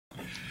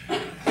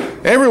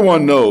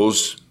Everyone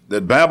knows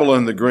that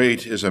Babylon the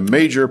Great is a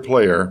major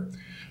player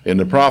in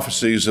the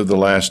prophecies of the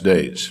last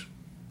days.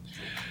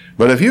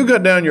 But if you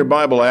got down your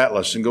Bible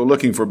atlas and go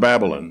looking for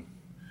Babylon,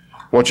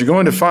 what you're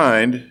going to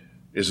find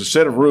is a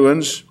set of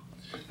ruins,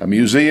 a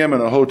museum,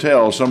 and a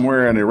hotel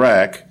somewhere in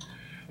Iraq,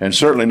 and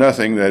certainly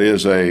nothing that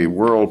is a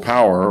world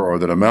power or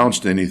that amounts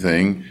to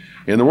anything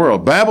in the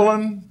world.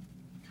 Babylon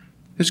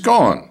is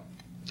gone.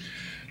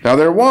 Now,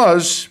 there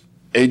was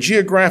a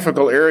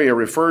geographical area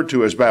referred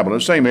to as Babylon,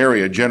 the same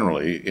area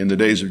generally in the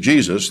days of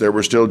Jesus. There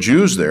were still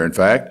Jews there, in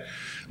fact,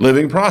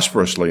 living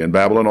prosperously in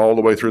Babylon all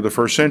the way through the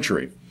first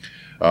century.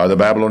 The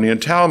Babylonian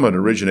Talmud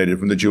originated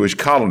from the Jewish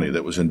colony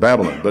that was in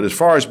Babylon. But as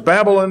far as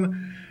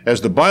Babylon,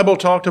 as the Bible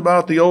talked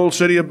about the old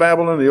city of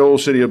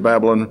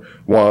Babylon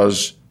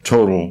was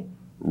total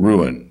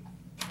ruin.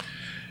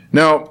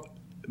 Now,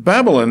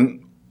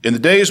 Babylon, in the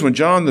days when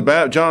John,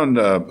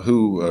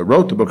 who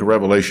wrote the book of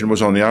Revelation,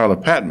 was on the Isle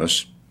of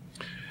Patmos,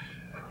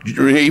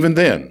 even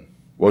then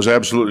was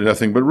absolutely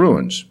nothing but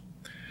ruins.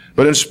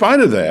 But in spite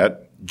of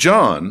that,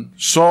 John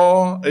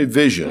saw a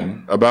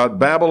vision about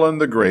Babylon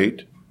the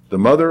Great, the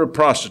mother of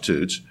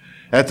prostitutes,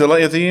 at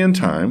the end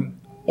time,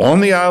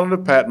 on the island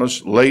of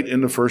Patmos, late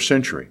in the first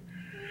century.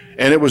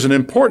 And it was an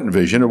important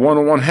vision, and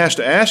one has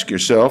to ask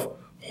yourself,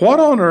 what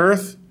on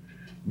earth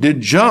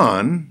did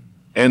John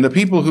and the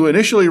people who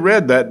initially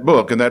read that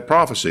book and that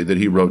prophecy that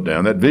he wrote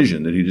down, that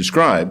vision that he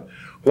described,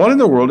 what in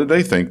the world did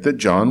they think that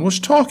John was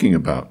talking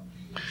about?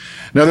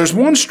 Now, there's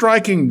one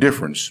striking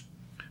difference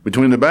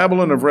between the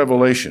Babylon of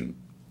Revelation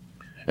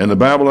and the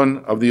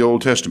Babylon of the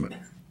Old Testament.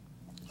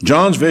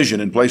 John's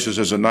vision in places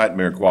has a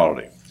nightmare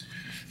quality.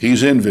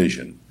 He's in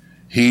vision.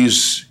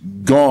 He's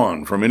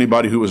gone from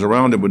anybody who was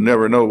around him would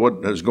never know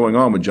what was going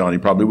on with John. He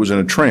probably was in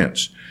a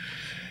trance.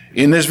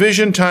 In this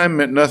vision, time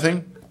meant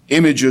nothing.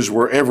 Images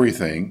were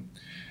everything.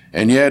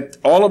 And yet,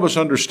 all of us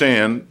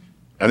understand,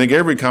 I think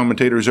every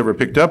commentator who's ever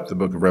picked up the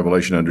book of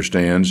Revelation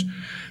understands,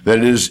 that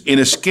it is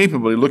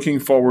inescapably looking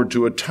forward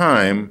to a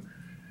time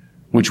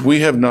which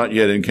we have not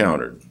yet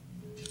encountered.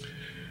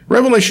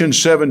 Revelation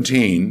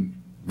 17,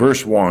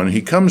 verse 1,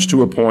 he comes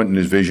to a point in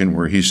his vision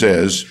where he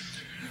says,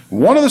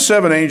 "One of the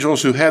seven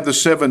angels who had the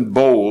seven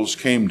bowls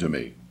came to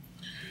me."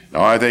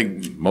 Now, I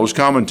think most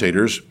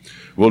commentators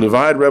will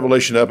divide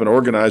Revelation up and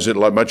organize it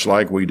much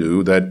like we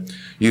do, that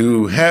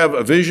you have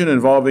a vision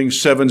involving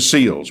seven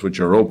seals,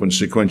 which are opened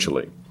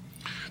sequentially.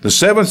 The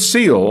seventh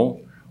seal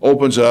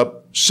opens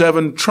up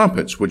seven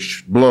trumpets,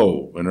 which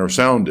blow and are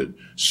sounded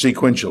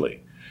sequentially.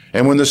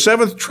 And when the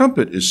seventh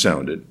trumpet is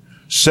sounded,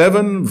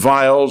 seven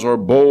vials or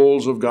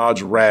bowls of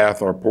God's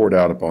wrath are poured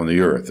out upon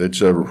the earth.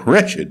 It's a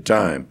wretched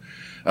time,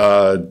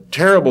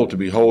 terrible to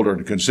behold or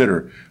to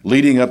consider,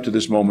 leading up to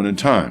this moment in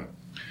time.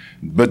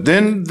 But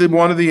then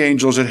one of the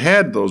angels that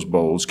had those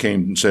bowls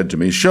came and said to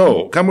me,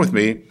 "Come with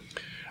me,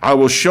 I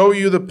will show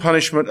you the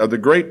punishment of the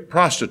great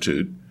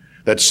prostitute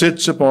that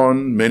sits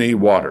upon many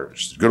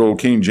waters." Good old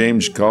King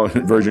James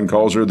Version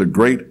calls her the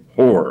great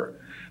whore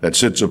that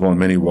sits upon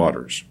many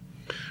waters.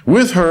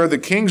 "With her the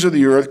kings of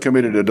the earth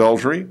committed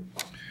adultery.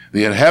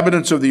 The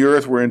inhabitants of the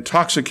earth were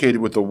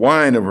intoxicated with the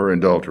wine of her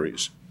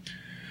adulteries.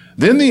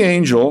 Then the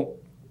angel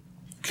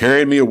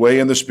carried me away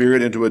in the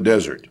spirit into a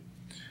desert.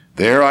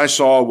 There I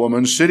saw a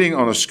woman sitting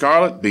on a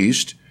scarlet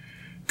beast,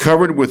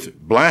 covered with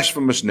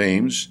blasphemous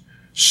names,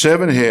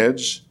 7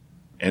 heads,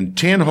 and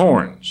 10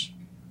 horns.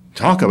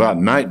 Talk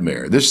about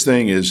nightmare. This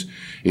thing is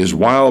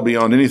wild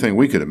beyond anything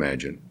we could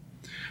imagine.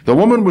 The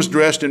woman was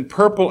dressed in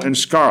purple and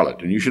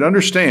scarlet, and you should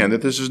understand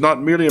that this is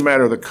not merely a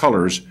matter of the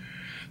colors,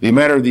 the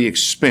matter of the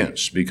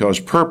expense, because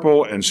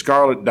purple and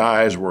scarlet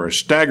dyes were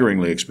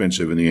staggeringly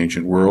expensive in the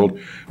ancient world.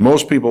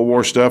 Most people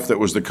wore stuff that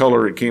was the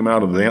color it came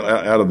out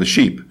of the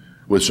sheep,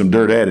 with some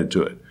dirt added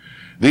to it.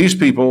 These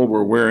people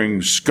were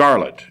wearing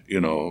scarlet,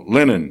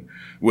 linen,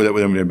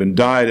 that had been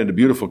dyed into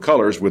beautiful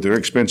colors with their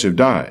expensive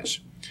dyes.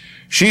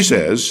 She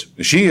says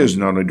she is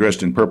not only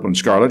dressed in purple and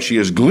scarlet, she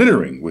is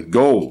glittering with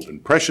gold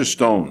and precious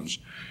stones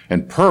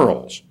and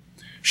pearls.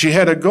 She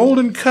had a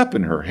golden cup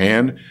in her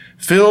hand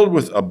filled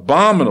with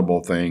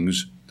abominable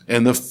things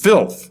and the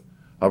filth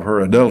of her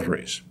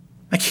adulteries.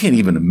 I can't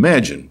even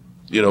imagine,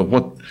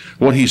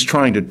 what he's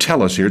trying to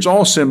tell us here. It's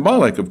all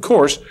symbolic, of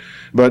course,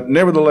 but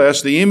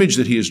nevertheless, the image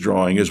that he is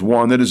drawing is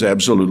one that is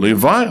absolutely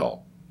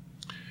vile.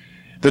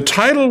 The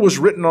title was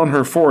written on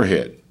her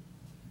forehead: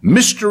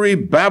 Mystery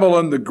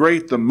Babylon the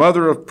Great, the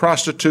mother of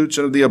prostitutes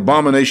and of the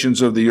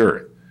abominations of the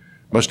earth.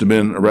 Must have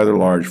been a rather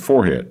large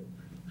forehead.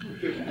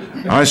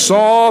 I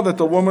saw that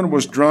the woman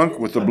was drunk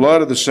with the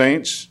blood of the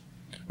saints,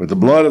 with the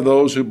blood of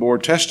those who bore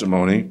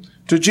testimony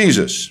to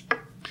Jesus.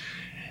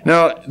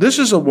 Now, this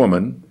is a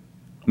woman,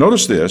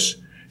 notice this,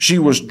 she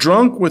was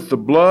drunk with the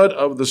blood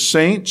of the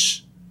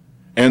saints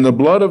and the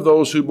blood of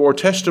those who bore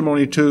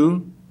testimony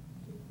to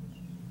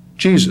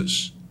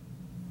Jesus.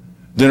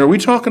 Then are we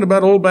talking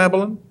about old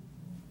Babylon?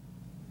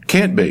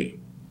 Can't be.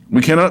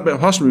 We cannot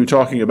possibly be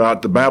talking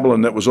about the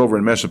Babylon that was over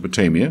in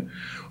Mesopotamia.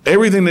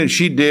 Everything that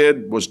she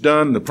did was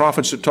done. The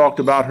prophets that talked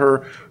about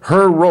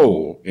her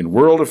role in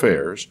world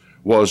affairs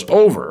was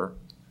over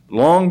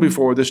long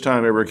before this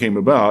time ever came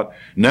about.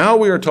 Now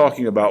we are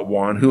talking about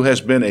one who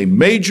has been a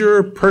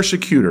major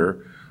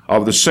persecutor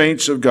of the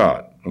saints of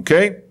God.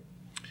 Okay?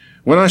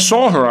 When I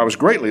saw her, I was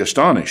greatly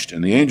astonished,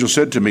 and the angel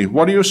said to me,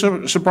 "What are you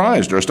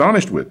surprised or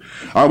astonished with?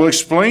 I will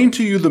explain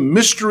to you the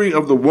mystery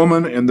of the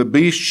woman and the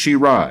beast she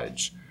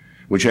rides,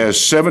 which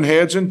has 7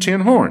 heads and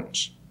 10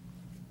 horns.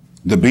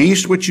 The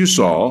beast which you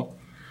saw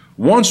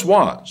once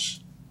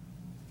was,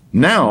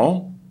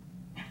 now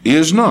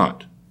is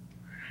not,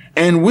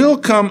 and will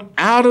come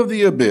out of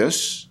the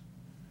abyss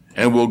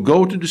and will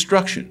go to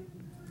destruction."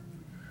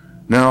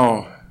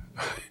 Now,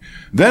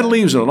 that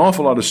leaves an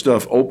awful lot of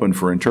stuff open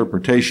for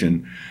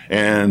interpretation,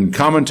 and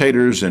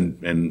commentators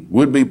and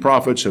would-be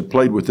prophets have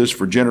played with this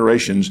for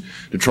generations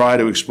to try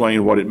to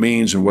explain what it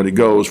means and what it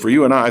goes. For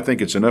you and I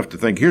think it's enough to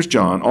think, here's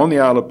John on the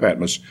Isle of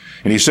Patmos,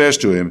 and he says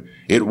to him,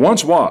 "It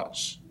once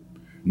was,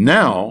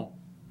 now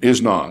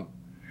is not,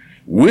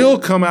 will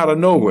come out of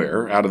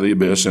nowhere, out of the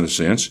abyss in a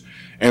sense,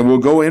 and will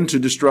go into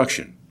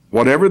destruction."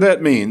 Whatever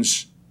that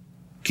means,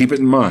 keep it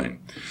in mind.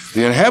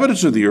 The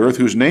inhabitants of the earth,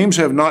 whose names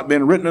have not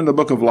been written in the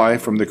book of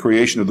life from the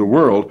creation of the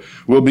world,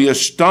 will be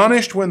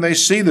astonished when they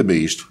see the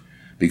beast,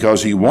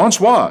 because he once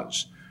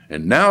was,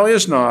 and now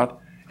is not,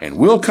 and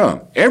will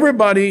come.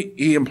 Everybody,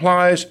 he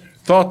implies,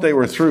 thought they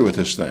were through with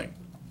this thing.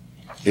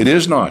 It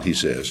is not, he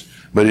says,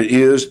 but it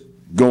is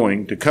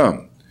going to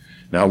come.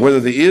 Now, whether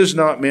the "is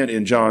not" meant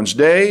in John's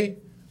day,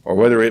 or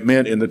whether it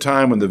meant in the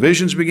time when the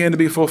visions began to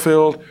be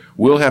fulfilled,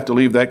 we'll have to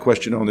leave that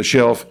question on the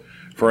shelf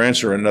for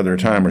answer in another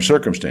time or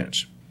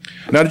circumstance.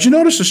 Now, did you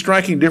notice the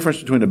striking difference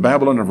between the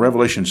Babylon of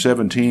Revelation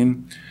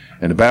 17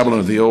 and the Babylon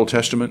of the Old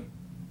Testament?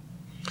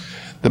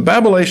 The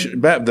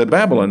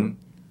Babylon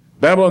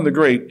the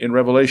Great in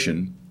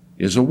Revelation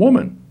is a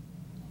woman.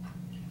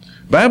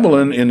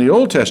 Babylon in the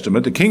Old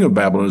Testament, the king of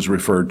Babylon is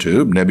referred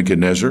to,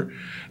 Nebuchadnezzar.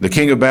 The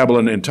king of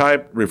Babylon in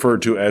type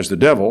referred to as the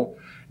devil.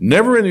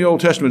 Never in the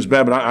Old Testament is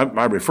Babylon.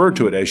 I refer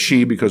to it as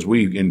she because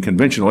we, in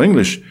conventional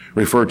English,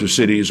 refer to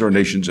cities or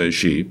nations as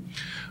she.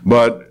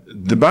 But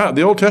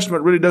the Old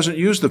Testament really doesn't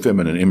use the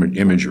feminine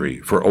imagery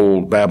for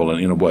old Babylon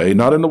in a way,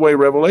 not in the way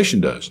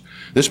Revelation does.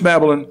 This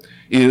Babylon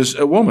is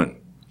a woman.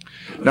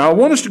 Now, I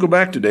want us to go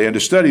back today and to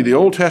study the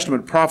Old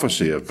Testament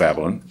prophecy of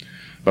Babylon,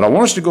 but I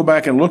want us to go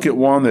back and look at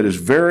one that is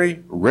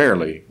very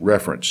rarely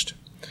referenced.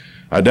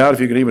 I doubt if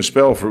you can even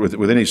spell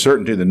with any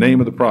certainty the name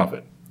of the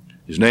prophet.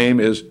 His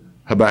name is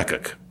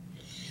Habakkuk.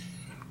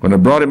 When I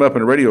brought him up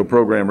in a radio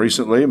program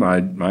recently, my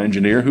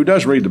engineer, who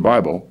does read the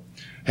Bible,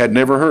 had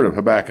never heard of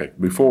Habakkuk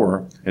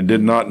before and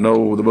did not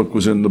know the book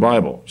was in the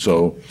Bible.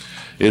 So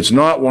it's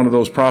not one of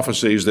those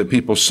prophecies that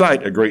people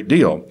cite a great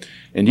deal.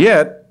 And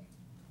yet,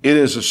 it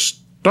is a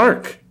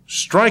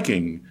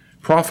striking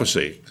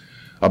prophecy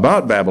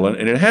about Babylon,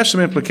 and it has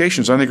some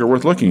implications I think are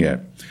worth looking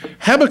at.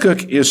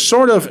 Habakkuk is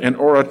sort of an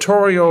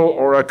oratorio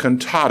or a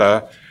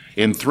cantata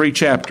in 3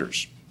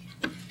 chapters.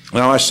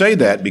 Now, I say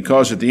that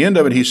because at the end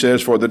of it, he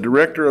says, "For the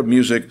director of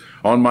music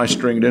on my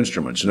stringed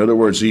instruments." In other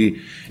words,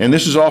 and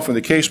this is often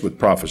the case with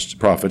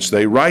prophets,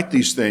 they write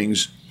these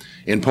things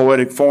in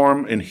poetic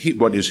form, in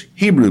what is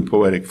Hebrew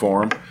poetic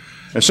form,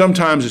 and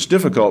sometimes it's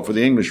difficult for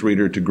the English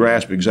reader to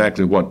grasp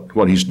exactly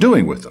what he's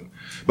doing with them.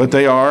 But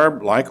they are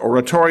like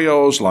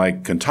oratorios,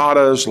 like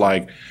cantatas,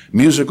 like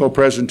musical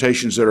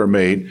presentations that are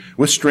made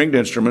with stringed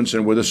instruments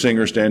and with a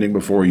singer standing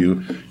before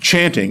you,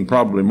 chanting,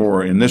 probably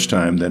more in this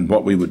time than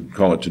what we would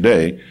call it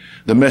today,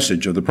 the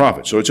message of the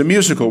prophet. So it's a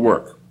musical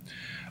work.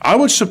 I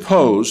would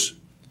suppose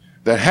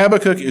that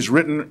Habakkuk is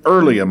written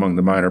early among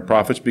the minor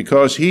prophets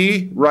because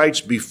he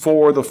writes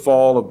before the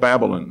fall of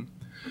Babylon.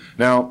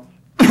 Now,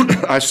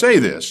 I say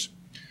this,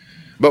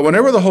 but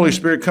whenever the Holy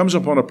Spirit comes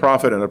upon a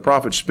prophet and a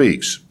prophet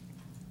speaks,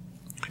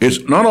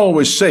 it's not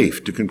always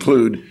safe to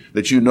conclude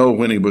that you know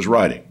when he was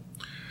writing.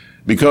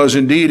 Because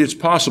indeed it's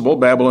possible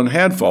Babylon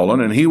had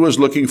fallen and he was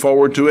looking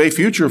forward to a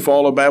future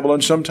fall of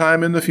Babylon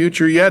sometime in the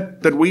future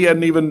yet that we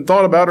hadn't even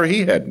thought about or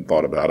he hadn't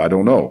thought about. I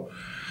don't know.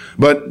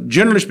 But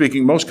generally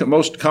speaking,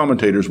 most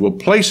commentators will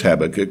place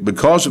Habakkuk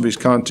because of his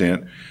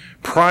content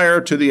prior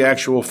to the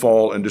actual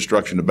fall and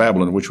destruction of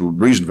Babylon, which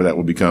reason for that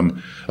will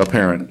become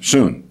apparent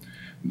soon.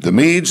 The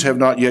Medes have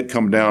not yet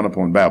come down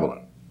upon Babylon.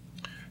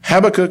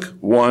 Habakkuk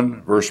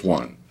 1 verse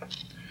 1.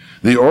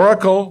 The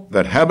oracle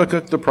that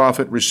Habakkuk the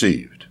prophet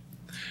received.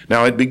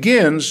 Now it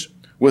begins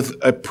with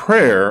a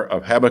prayer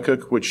of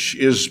Habakkuk, which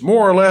is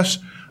more or less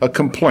a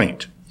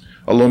complaint,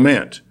 a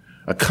lament,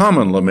 a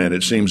common lament,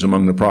 it seems,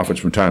 among the prophets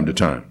from time to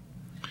time.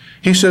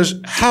 He says,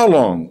 "How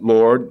long,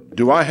 Lord,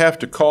 do I have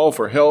to call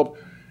for help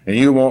and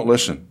you won't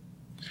listen?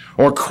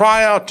 Or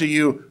cry out to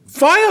you,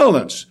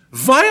 violence,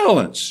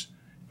 violence,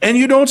 and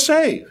you don't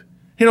save?"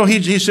 You know,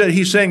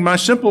 he's saying, my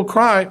simple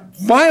cry,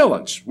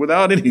 violence,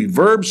 without any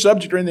verb,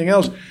 subject, or anything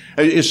else,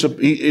 is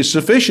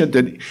sufficient.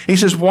 That he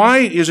says, why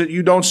is it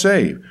you don't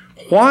save?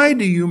 Why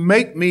do you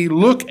make me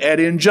look at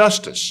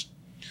injustice?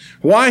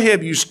 Why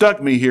have you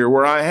stuck me here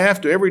where I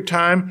have to, every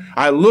time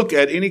I look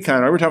at any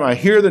kind, every time I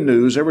hear the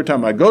news, every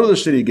time I go to the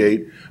city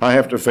gate, I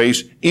have to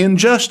face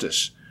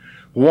injustice?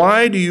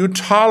 Why do you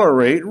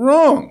tolerate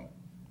wrong?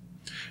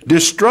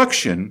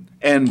 Destruction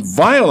and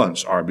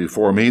violence are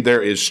before me.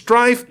 There is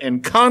strife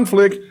and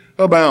conflict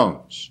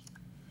abounds.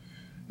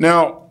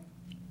 Now,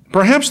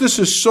 perhaps this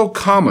is so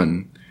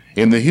common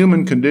in the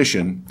human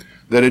condition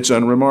that it's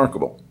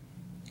unremarkable,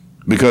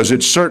 because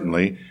it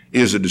certainly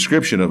is a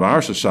description of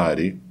our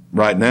society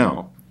right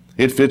now.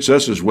 It fits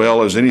us as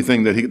well as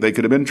anything that they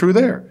could have been true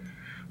there.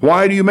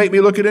 Why do you make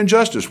me look at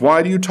injustice?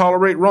 Why do you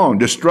tolerate wrong?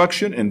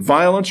 Destruction and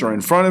violence are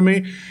in front of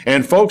me.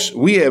 And folks,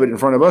 we have it in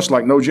front of us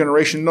like no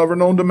generation ever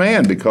known to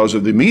man, because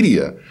of the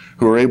media,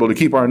 who are able to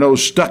keep our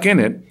nose stuck in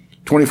it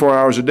 24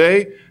 hours a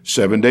day,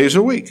 7 days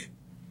a week.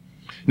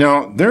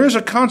 Now, there is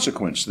a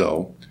consequence,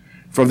 though,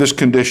 for this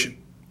condition.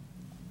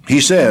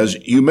 He says,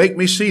 you make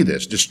me see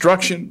this,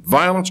 destruction,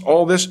 violence,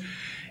 all this.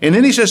 And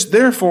then he says,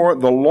 therefore,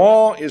 the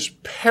law is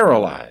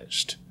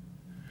paralyzed.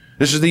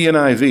 This is the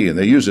NIV, and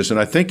they use this, and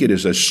I think it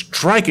is a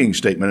striking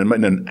statement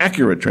and an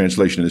accurate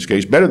translation in this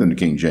case, better than the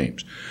King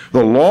James.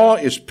 The law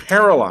is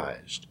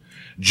paralyzed.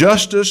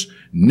 Justice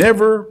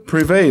never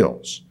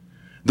prevails.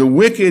 The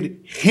wicked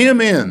hem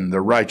in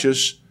the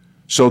righteous,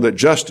 so that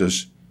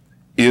justice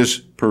is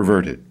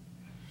perverted.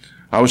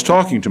 I was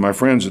talking to my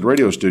friends at the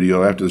radio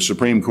studio after the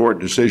Supreme Court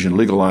decision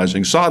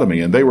legalizing sodomy,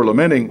 and they were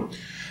lamenting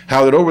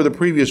how that over the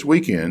previous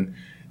weekend,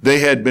 they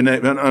had been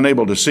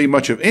unable to see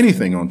much of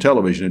anything on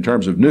television in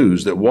terms of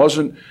news that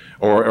wasn't,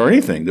 or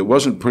anything that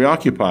wasn't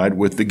preoccupied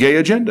with the gay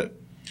agenda.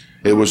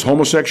 It was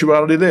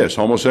homosexuality this,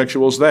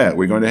 homosexuals that.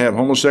 We're going to have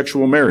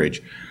homosexual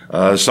marriage,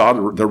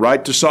 the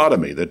right to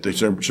sodomy that the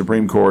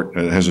Supreme Court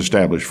has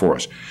established for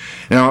us.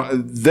 Now,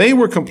 they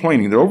were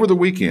complaining that over the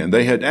weekend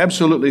they had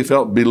absolutely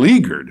felt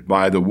beleaguered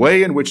by the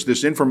way in which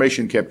this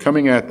information kept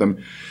coming at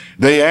them.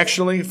 They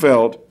actually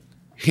felt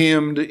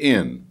hemmed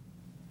in.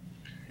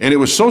 And it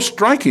was so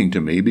striking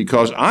to me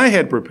because I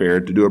had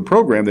prepared to do a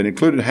program that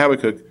included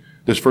Habakkuk,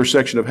 this first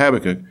section of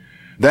Habakkuk,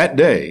 that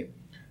day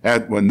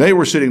when they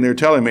were sitting there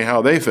telling me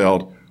how they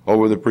felt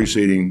over the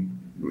preceding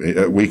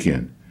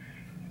weekend.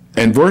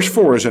 And verse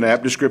 4 is an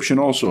apt description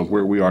also of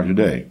where we are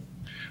today.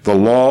 The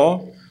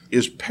law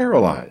is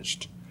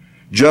paralyzed.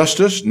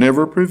 Justice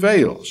never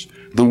prevails.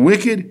 The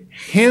wicked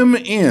hem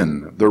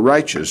in the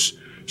righteous,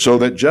 so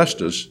that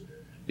justice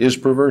is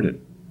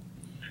perverted.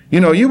 You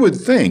know, you would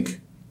think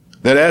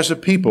that as a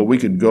people we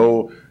could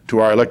go to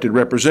our elected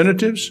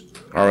representatives.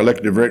 Our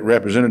elected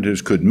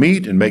representatives could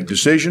meet and make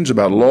decisions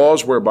about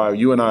laws whereby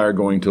you and I are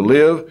going to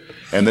live,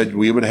 and that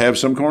we would have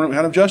some kind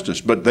of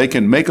justice. But they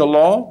can make a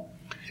law.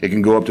 It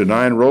can go up to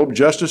 9 robed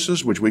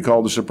justices, which we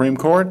call the Supreme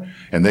Court,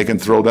 and they can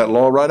throw that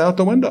law right out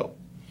the window.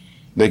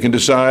 They can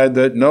decide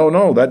that,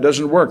 no, that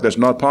doesn't work. That's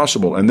not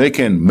possible. And they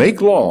can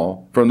make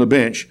law from the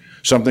bench,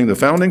 something the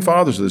founding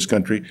fathers of this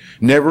country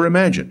never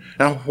imagined.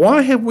 Now,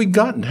 how have we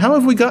gotten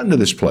to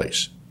this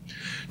place?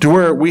 To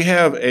where we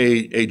have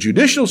a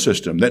judicial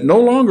system that no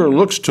longer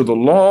looks to the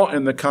law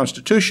and the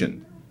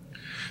Constitution.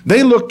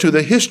 They look to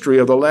the history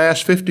of the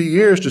last 50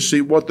 years to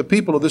see what the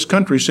people of this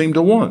country seem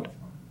to want,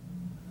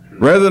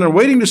 rather than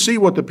waiting to see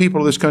what the people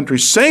of this country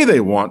say they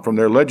want from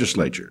their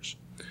legislatures.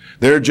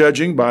 They're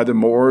judging by the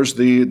mores,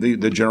 the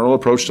general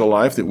approach to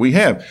life that we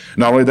have.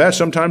 Not only that,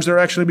 sometimes they're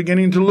actually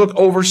beginning to look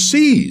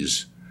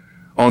overseas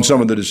on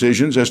some of the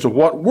decisions as to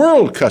what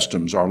world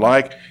customs are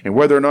like and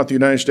whether or not the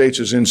United States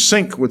is in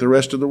sync with the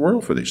rest of the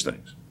world for these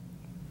things.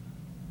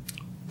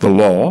 The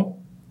law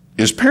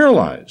is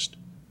paralyzed.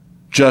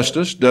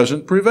 Justice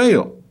doesn't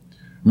prevail.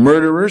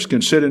 Murderers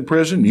can sit in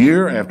prison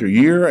year after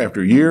year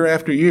after year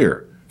after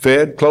year,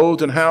 fed,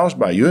 clothed, and housed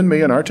by you and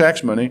me and our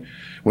tax money.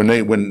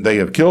 When they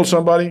have killed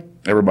somebody,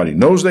 everybody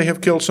knows they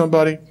have killed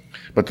somebody,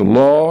 but the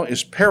law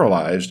is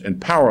paralyzed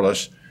and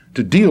powerless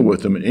to deal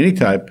with them in any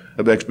type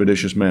of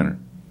expeditious manner.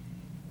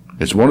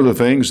 It's one of the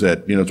things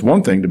that, it's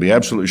one thing to be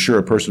absolutely sure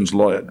a person's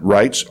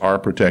rights are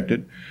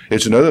protected.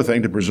 It's another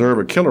thing to preserve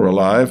a killer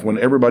alive when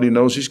everybody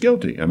knows he's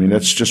guilty. I mean,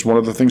 that's just one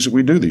of the things that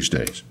we do these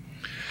days.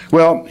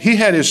 Well, he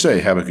had his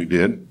say, Habakkuk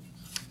did,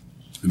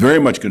 very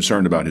much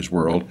concerned about his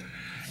world,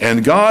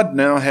 and God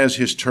now has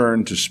his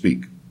turn to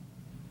speak.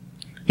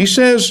 He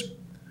says,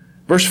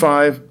 verse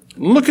 5,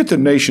 look at the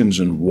nations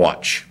and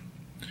watch,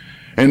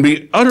 and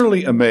be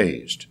utterly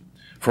amazed.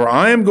 For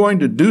I am going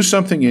to do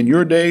something in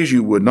your days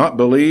you would not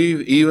believe,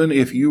 even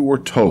if you were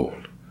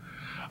told.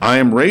 I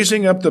am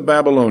raising up the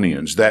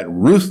Babylonians, that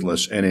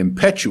ruthless and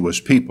impetuous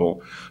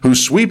people who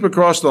sweep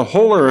across the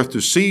whole earth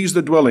to seize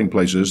the dwelling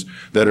places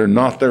that are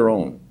not their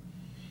own,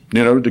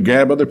 to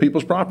grab other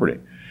people's property.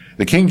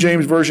 The King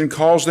James Version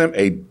calls them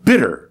a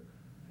bitter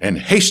and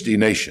hasty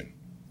nation.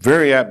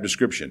 Very apt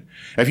description.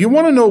 If you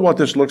want to know what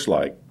this looks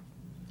like,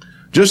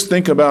 just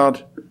think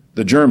about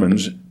the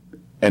Germans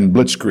and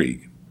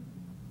Blitzkrieg.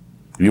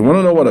 If you want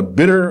to know what a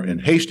bitter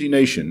and hasty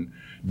nation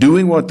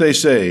doing what they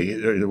say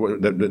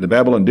that the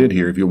Babylon did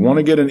here, if you want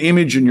to get an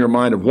image in your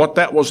mind of what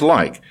that was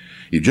like,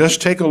 you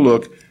just take a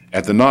look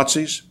at the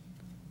Nazis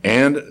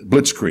and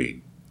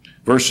Blitzkrieg.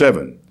 Verse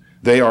 7,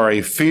 they are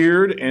a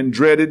feared and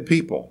dreaded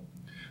people.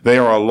 They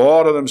are a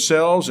law to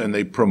themselves, and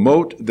they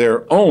promote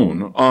their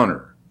own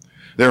honor.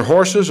 Their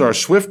horses are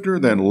swifter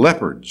than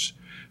leopards,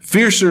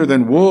 fiercer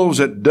than wolves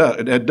at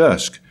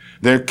dusk.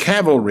 Their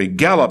cavalry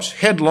gallops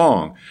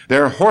headlong.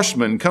 Their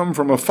horsemen come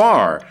from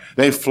afar.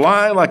 They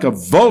fly like a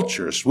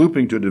vulture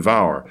swooping to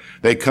devour.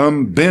 They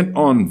come bent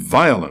on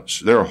violence.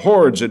 Their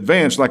hordes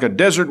advance like a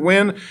desert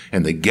wind,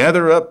 and they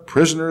gather up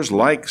prisoners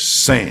like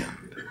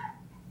sand,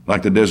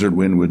 like the desert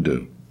wind would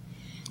do.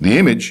 The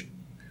image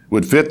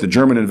would fit the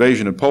German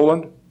invasion of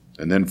Poland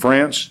and then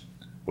France,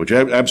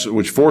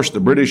 which forced the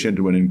British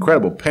into an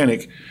incredible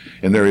panic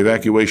in their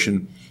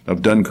evacuation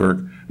of Dunkirk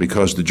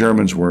because the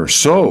Germans were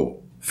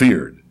so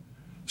feared,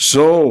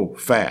 so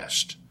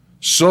fast,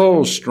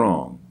 so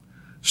strong,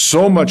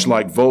 so much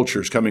like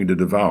vultures coming to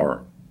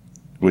devour,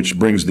 which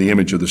brings the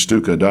image of the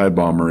Stuka dive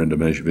bomber into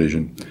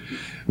vision.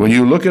 When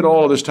you look at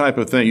all of this type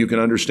of thing, you can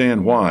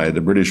understand why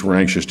the British were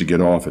anxious to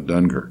get off at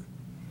Dunkirk.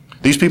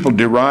 These people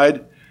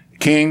deride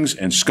kings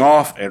and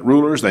scoff at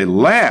rulers. They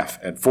laugh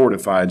at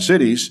fortified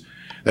cities.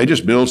 They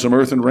just build some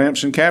earthen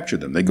ramps and capture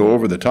them. They go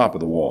over the top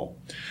of the wall.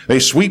 They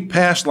sweep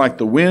past like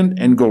the wind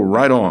and go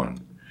right on.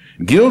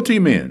 Guilty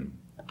men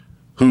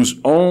whose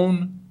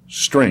own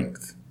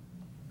strength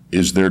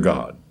is their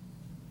God.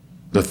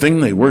 The thing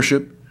they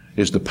worship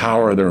is the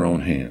power of their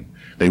own hand.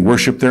 They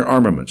worship their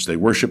armaments. They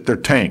worship their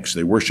tanks.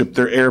 They worship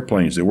their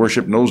airplanes. They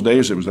worship, in those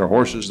days, it was their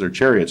horses, their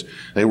chariots.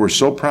 They were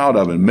so proud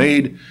of and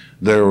made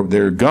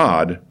their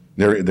God,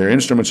 their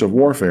instruments of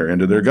warfare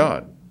into their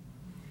God.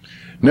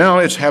 Now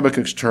it's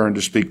Habakkuk's turn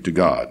to speak to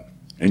God.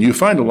 And you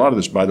find a lot of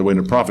this, by the way, in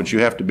the prophets. You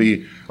have to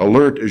be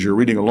alert as you're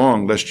reading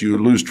along, lest you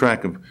lose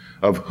track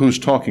of who's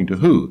talking to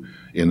who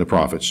in the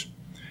prophets.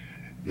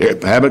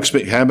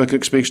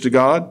 Habakkuk speaks to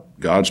God.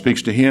 God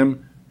speaks to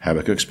him.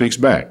 Habakkuk speaks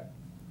back.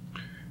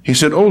 He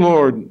said, "O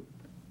Lord,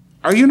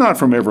 are you not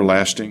from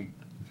everlasting?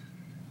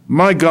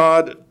 My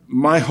God,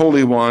 my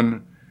Holy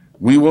One,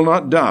 we will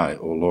not die,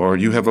 O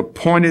Lord. You have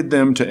appointed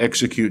them to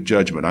execute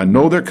judgment. I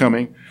know they're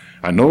coming.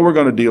 I know we're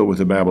going to deal with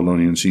the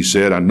Babylonians," he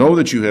said. "I know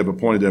that you have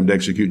appointed them to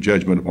execute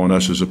judgment upon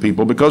us as a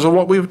people because of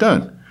what we've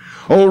done.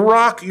 O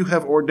rock, you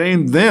have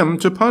ordained them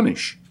to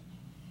punish.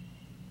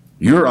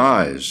 Your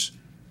eyes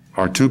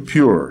are too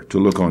pure to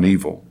look on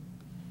evil.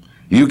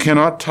 You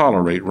cannot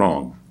tolerate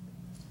wrong."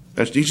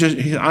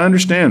 I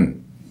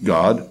understand,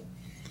 God.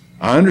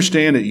 I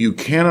understand that you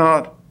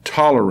cannot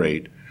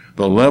tolerate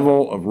the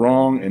level of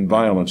wrong and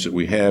violence that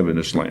we have in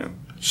this land.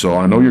 So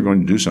I know you're going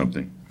to do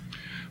something.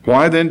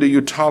 Why then do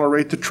you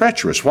tolerate the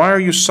treacherous? Why are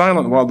you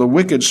silent while the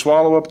wicked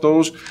swallow up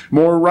those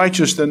more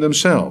righteous than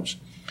themselves?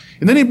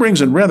 And then he brings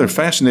a rather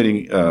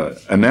fascinating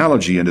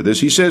analogy into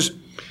this. He says,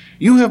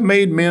 "You have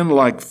made men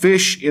like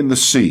fish in the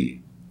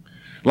sea,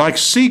 like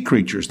sea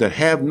creatures that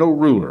have no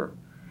ruler."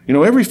 You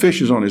know, every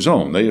fish is on his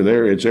own.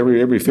 It's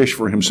every fish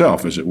for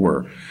himself, as it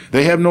were.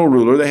 They have no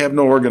ruler. They have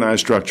no organized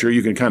structure.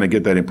 You can kind of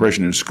get that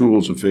impression in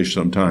schools of fish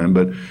sometime,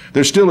 but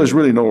there still is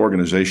really no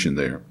organization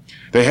there.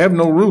 They have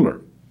no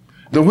ruler.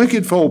 The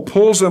wicked foe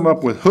pulls them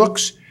up with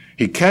hooks.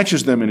 He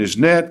catches them in his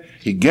net.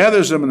 He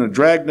gathers them in a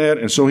dragnet,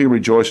 and so he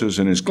rejoices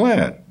and is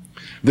glad.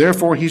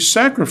 Therefore he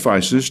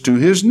sacrifices to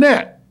his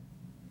net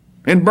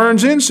and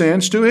burns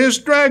incense to his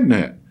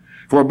dragnet.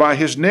 For by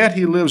his net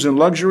he lives in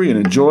luxury and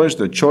enjoys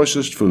the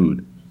choicest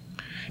food.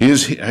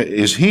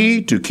 Is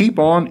he to keep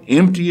on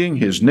emptying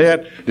his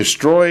net,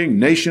 destroying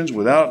nations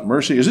without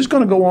mercy? Is this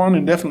going to go on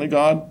indefinitely,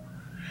 God?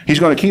 He's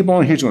going to keep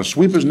on. He's going to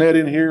sweep his net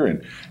in here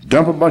and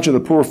dump a bunch of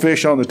the poor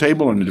fish on the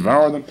table and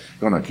devour them.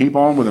 Going to keep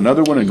on with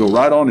another one and go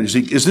right on. Is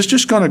this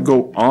just going to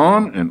go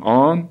on and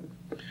on?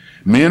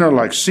 Men are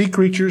like sea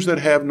creatures that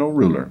have no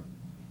ruler.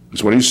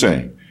 That's what he's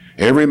saying.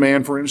 Every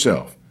man for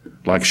himself,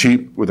 like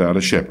sheep without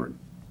a shepherd.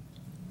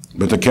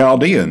 But the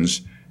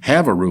Chaldeans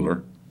have a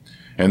ruler,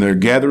 and they're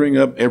gathering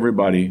up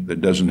everybody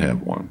that doesn't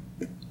have one.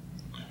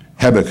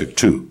 Habakkuk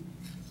 2.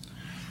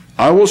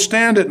 "I will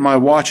stand at my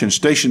watch and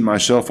station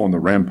myself on the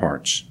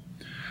ramparts.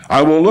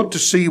 I will look to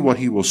see what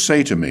he will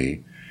say to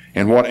me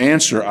and what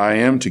answer I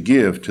am to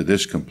give to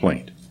this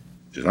complaint."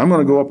 He says, "I'm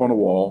going to go up on a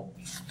wall,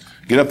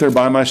 get up there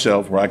by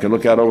myself where I can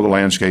look out over the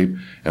landscape,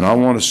 and I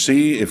want to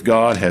see if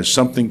God has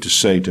something to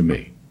say to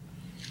me."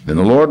 Then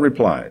the Lord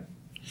replied,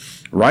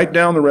 "Write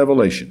down the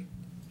revelation.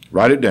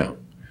 Write it down.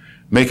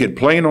 Make it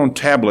plain on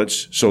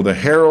tablets so the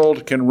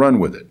herald can run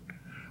with it.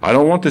 I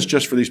don't want this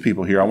just for these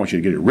people here. I want you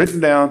to get it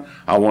written down.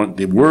 I want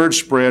the word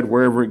spread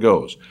wherever it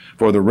goes.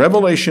 For the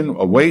revelation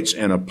awaits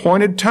an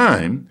appointed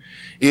time.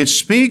 It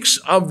speaks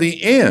of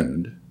the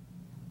end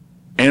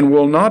and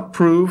will not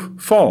prove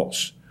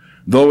false.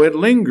 Though it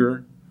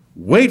linger,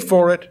 wait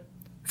for it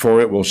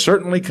will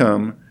certainly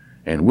come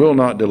and will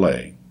not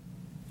delay."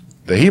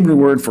 The Hebrew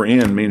word for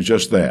end means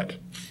just that.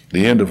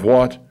 The end of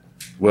what?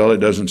 Well,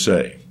 it doesn't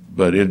say.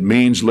 But it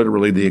means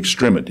literally the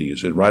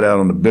extremities. It's right out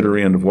on the bitter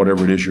end of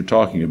whatever it is you're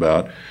talking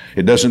about.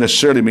 It doesn't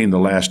necessarily mean the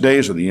last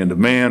days or the end of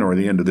man or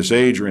the end of this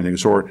age or anything of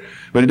the sort,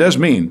 but it does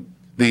mean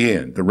the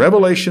end. The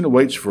revelation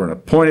awaits for an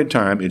appointed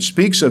time. It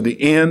speaks of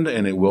the end,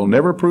 and it will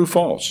never prove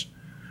false.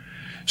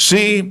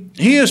 See,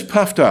 he is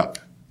puffed up.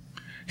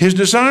 His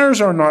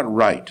desires are not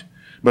right,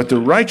 but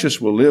the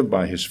righteous will live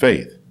by his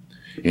faith.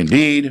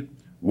 Indeed,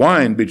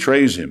 wine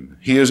betrays him.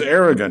 He is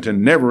arrogant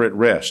and never at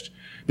rest.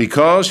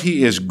 Because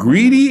he is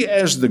greedy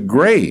as the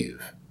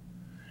grave,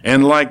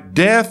 and like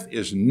death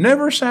is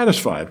never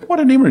satisfied. What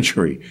an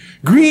imagery.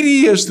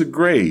 Greedy is the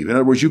grave. In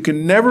other words, you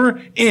can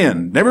never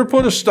end, never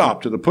put a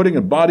stop to the putting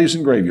of bodies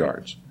in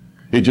graveyards.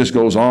 It just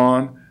goes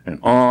on and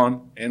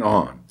on and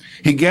on.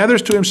 He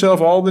gathers to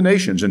himself all the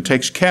nations and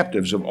takes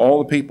captives of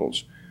all the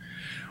peoples.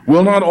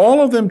 Will not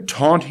all of them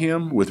taunt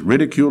him with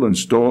ridicule and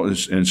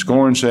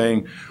scorn,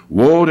 saying,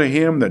 woe to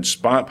him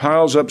that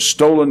piles up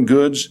stolen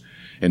goods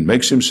and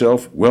makes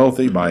himself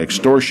wealthy by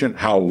extortion?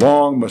 How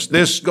long must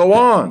this go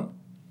on?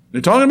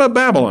 They're talking about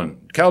Babylon,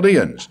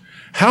 Chaldeans.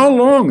 How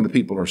long, the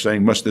people are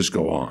saying, must this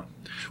go on?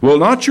 Will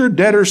not your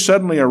debtors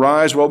suddenly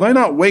arise? Will they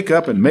not wake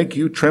up and make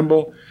you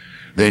tremble?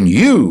 Then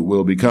you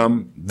will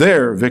become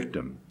their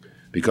victim.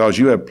 Because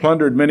you have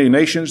plundered many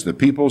nations, the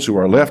peoples who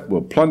are left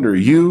will plunder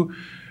you,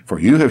 for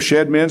you have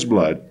shed men's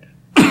blood.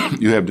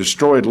 You have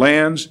destroyed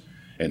lands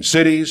and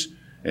cities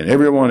and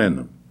everyone in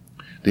them.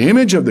 The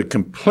image of the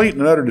complete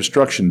and utter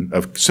destruction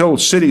of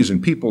cities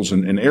and peoples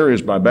and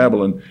areas by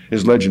Babylon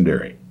is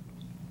legendary.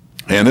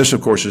 And this,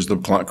 of course, is the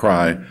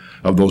cry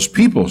of those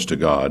peoples to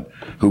God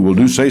who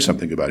will say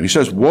something about it. He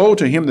says, woe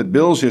to him that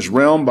builds his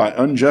realm by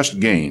unjust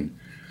gain,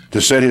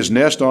 to set his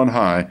nest on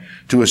high,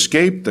 to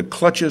escape the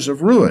clutches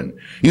of ruin.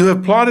 You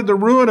have plotted the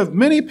ruin of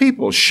many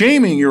people,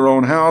 shaming your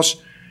own house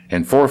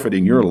and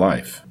forfeiting your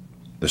life.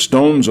 The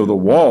stones of the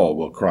wall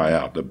will cry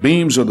out. The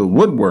beams of the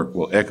woodwork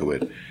will echo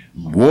it.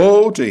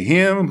 Woe to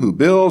him who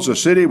builds a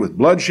city with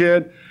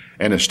bloodshed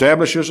and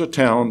establishes a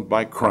town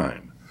by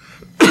crime.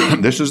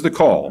 This is the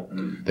call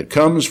that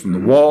comes from the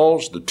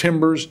walls, the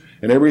timbers,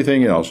 and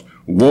everything else.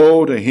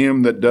 Woe to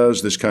him that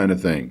does this kind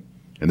of thing.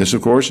 And this,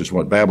 of course, is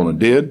what Babylon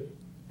did,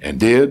 and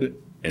did,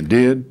 and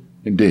did,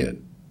 and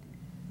did.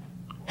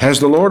 Has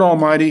the Lord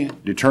Almighty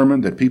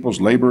determined that people's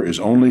labor is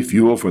only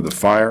fuel for the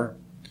fire,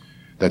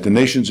 that the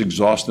nations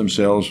exhaust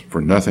themselves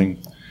for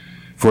nothing?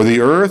 For the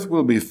earth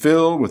will be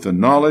filled with the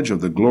knowledge of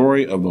the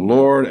glory of the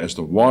Lord as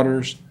the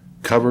waters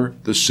cover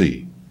the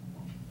sea.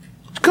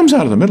 It comes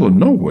out of the middle of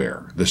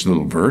nowhere, this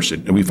little verse,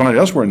 and we find it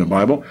elsewhere in the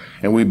Bible,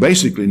 and we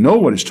basically know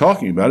what it's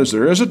talking about is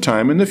there is a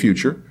time in the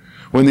future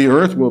when the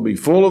earth will be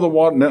full of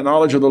the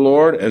knowledge of the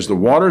Lord as the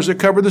waters that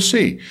cover the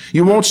sea.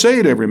 You won't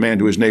say to every man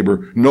to his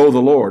neighbor, know the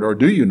Lord, or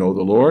do you know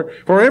the Lord?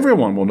 For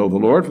everyone will know the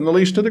Lord from the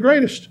least to the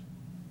greatest.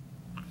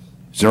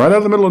 So right out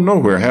of the middle of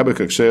nowhere,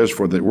 Habakkuk says,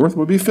 for the earth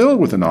will be filled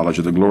with the knowledge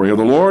of the glory of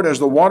the Lord as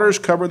the waters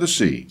cover the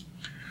sea.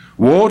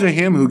 Woe to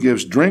him who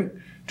gives drink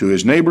to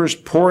his neighbors,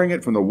 pouring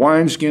it from the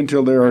wineskin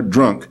till they are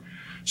drunk,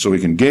 so he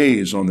can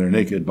gaze on their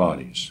naked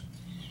bodies.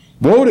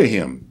 Woe to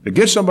him that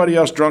gets somebody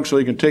else drunk so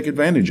he can take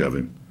advantage of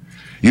him.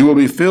 You will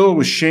be filled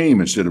with shame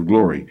instead of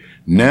glory.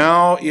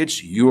 Now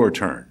it's your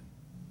turn.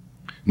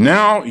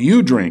 Now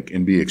you drink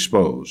and be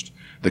exposed.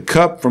 The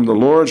cup from the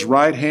Lord's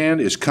right hand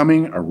is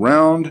coming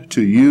around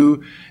to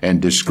you,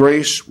 and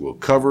disgrace will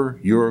cover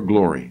your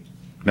glory.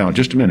 Now,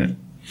 just a minute.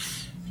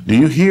 Do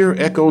you hear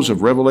echoes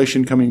of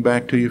Revelation coming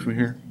back to you from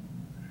here?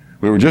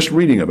 We were just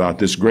reading about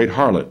this great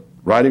harlot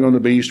riding on the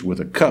beast with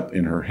a cup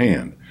in her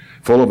hand,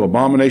 full of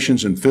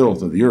abominations and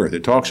filth of the earth.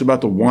 It talks about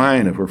the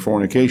wine of her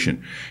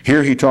fornication.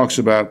 Here he talks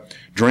about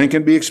drink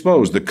and be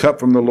exposed. The cup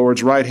from the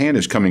Lord's right hand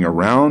is coming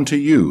around to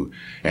you,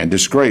 and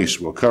disgrace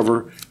will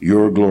cover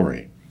your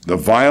glory. The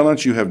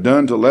violence you have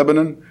done to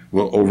Lebanon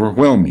will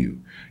overwhelm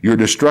you. Your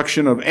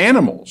destruction of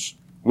animals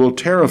will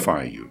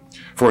terrify you.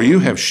 For you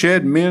have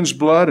shed men's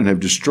blood and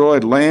have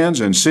destroyed lands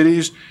and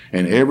cities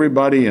and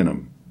everybody in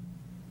them.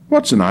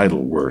 What's an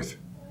idol worth,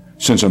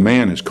 since a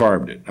man has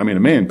carved it? I mean,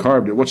 a man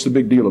carved it. What's the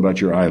big deal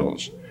about your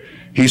idols?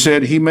 He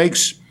said he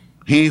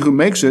who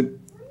makes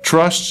it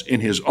trusts in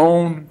his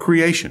own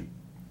creation.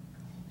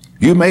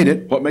 You made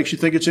it. What makes you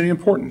think it's any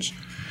importance?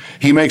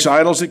 He makes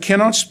idols that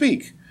cannot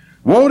speak.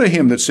 Woe to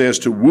him that says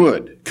to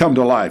wood, come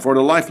to life, or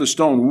to lifeless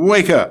stone,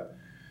 wake up.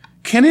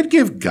 Can it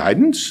give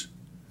guidance?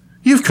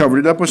 You've covered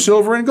it up with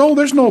silver and gold.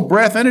 There's no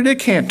breath in it. It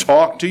can't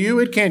talk to you.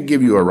 It can't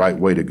give you a right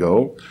way to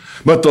go.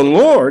 But the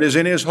Lord is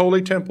in his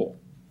holy temple.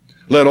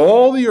 Let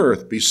all the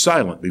earth be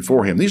silent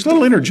before him. These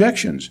little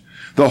interjections.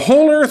 The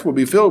whole earth will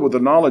be filled with the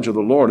knowledge of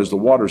the Lord as the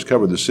waters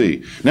cover the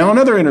sea. Now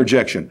another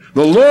interjection.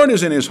 The Lord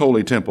is in his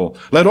holy temple.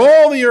 Let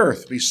all the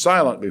earth be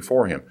silent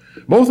before him.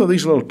 Both of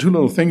these two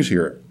little things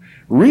here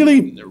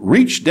really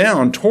reach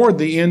down toward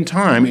the end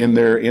time in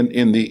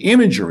the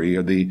imagery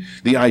or the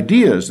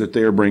ideas that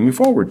they are bringing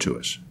forward to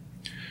us.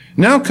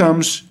 Now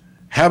comes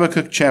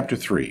Habakkuk chapter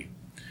 3.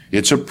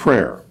 It's a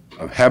prayer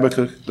of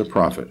Habakkuk the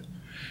prophet.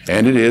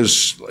 And it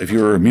is, if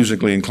you're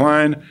musically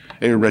inclined,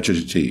 a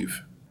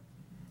recitative.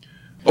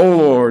 O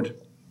Lord,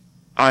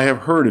 I have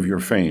heard of your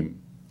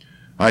fame.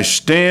 I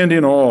stand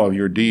in awe of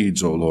your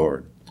deeds, O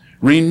Lord.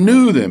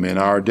 Renew them in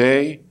our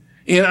day.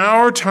 In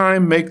our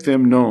time make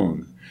them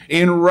known.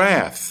 In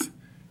wrath,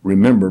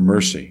 remember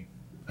mercy.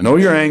 I know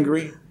you're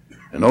angry.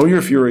 I know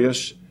you're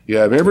furious. You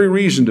have every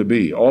reason to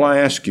be. All I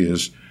ask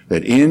is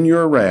that in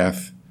your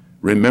wrath,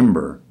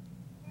 remember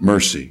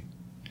mercy.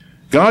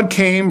 God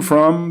came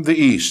from the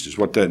east, is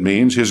what that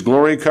means. His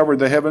glory covered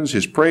the heavens.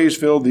 His praise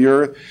filled the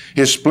earth.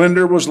 His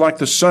splendor was like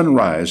the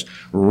sunrise.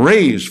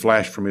 Rays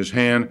flashed from his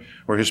hand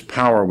where his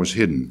power was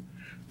hidden.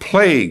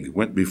 Plague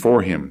went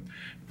before him.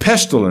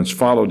 Pestilence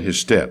followed his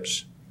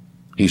steps.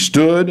 He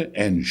stood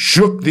and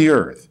shook the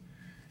earth.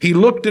 He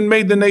looked and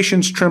made the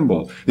nations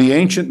tremble. The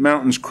ancient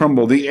mountains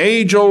crumbled. The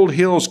age-old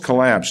hills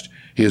collapsed.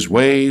 His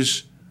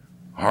ways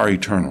are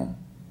eternal.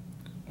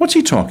 What's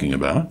he talking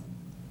about?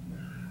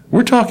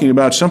 We're talking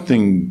about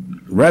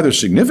something rather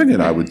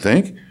significant, I would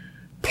think.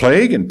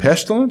 Plague and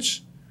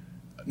pestilence,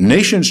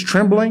 nations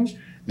trembling,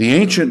 the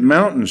ancient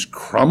mountains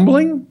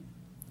crumbling.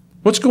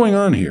 What's going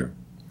on here?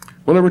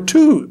 Well, there were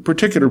two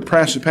particular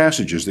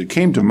passages that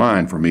came to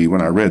mind for me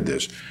when I read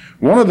this.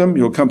 One of them,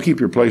 you'll keep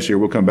your place here,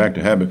 we'll come back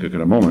to Habakkuk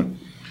in a moment.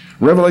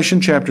 Revelation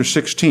chapter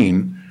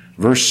 16,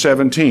 verse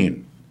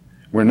 17.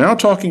 We're now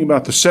talking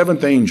about the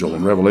seventh angel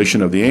in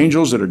Revelation, of the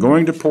angels that are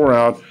going to pour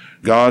out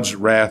God's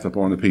wrath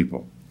upon the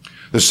people.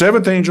 The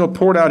seventh angel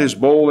poured out his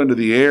bowl into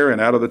the air, and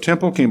out of the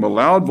temple came a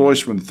loud voice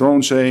from the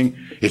throne saying,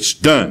 "It's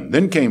done."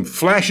 Then came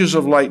flashes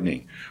of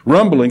lightning,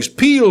 rumblings,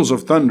 peals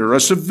of thunder,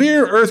 a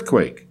severe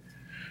earthquake.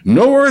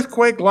 No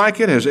earthquake like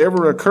it has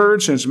ever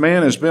occurred since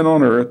man has been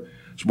on earth.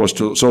 It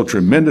was so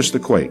tremendous the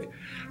quake.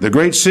 The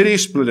great city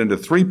split into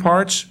three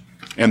parts,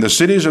 and the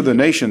cities of the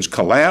nations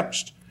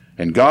collapsed.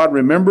 And God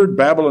remembered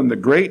Babylon the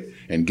Great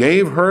and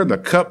gave her the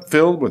cup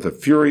filled with the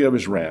fury of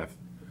his wrath.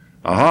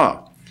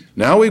 Aha!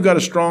 Now we've got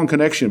a strong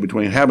connection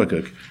between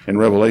Habakkuk and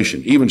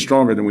Revelation, even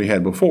stronger than we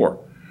had before.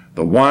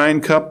 The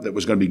wine cup that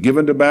was going to be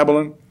given to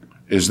Babylon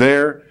is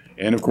there.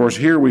 And of course,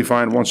 here we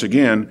find once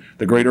again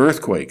the great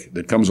earthquake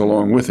that comes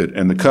along with it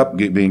and the cup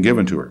being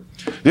given to her.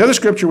 The other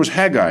scripture was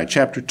Haggai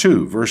chapter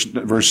 2,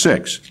 verse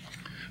 6.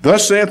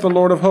 Thus saith the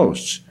Lord of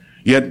hosts,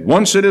 yet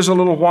once it is a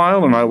little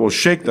while, and I will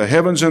shake the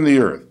heavens and the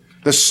earth,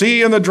 the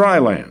sea and the dry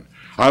land.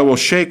 I will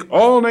shake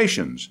all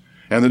nations,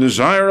 and the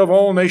desire of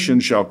all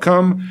nations shall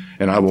come,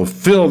 and I will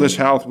fill this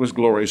house with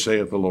glory,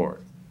 saith the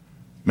Lord.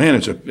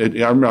 Man,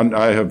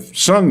 I have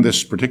sung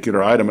this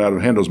particular item out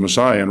of Handel's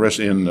Messiah in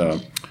recital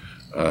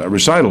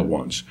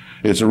once.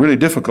 It's a really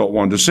difficult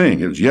one to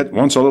sing. It's yet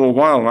once a little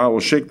while, and I will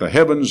shake the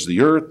heavens,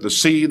 the earth, the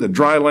sea, the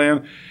dry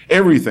land.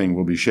 Everything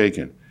will be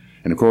shaken.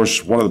 And of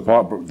course, one of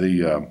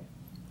the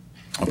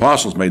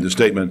apostles made the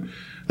statement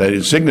that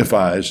it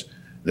signifies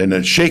that in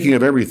the shaking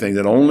of everything,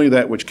 that only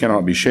that which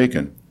cannot be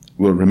shaken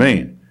will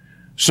remain.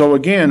 So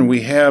again,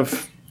 we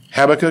have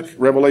Habakkuk,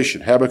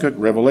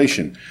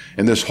 Revelation,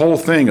 and this whole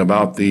thing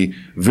about the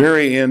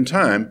very end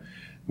time,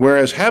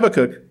 whereas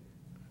Habakkuk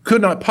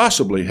could not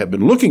possibly have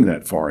been looking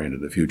that far into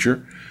the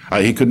future.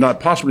 He could not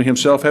possibly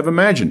himself have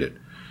imagined it.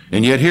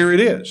 And yet here it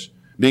is,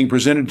 being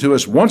presented to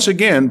us once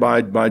again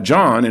by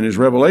John in his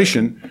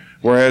Revelation,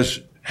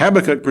 whereas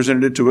Habakkuk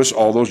presented it to us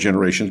all those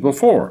generations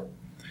before.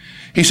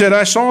 He said,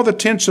 I saw the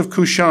tents of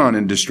Cushan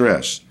in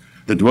distress,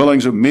 the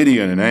dwellings of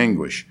Midian in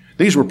anguish.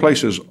 These were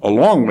places a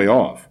long way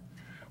off.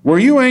 Were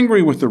you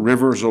angry with the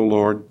rivers, O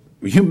Lord?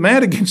 Were you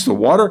mad against the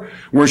water?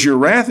 Was your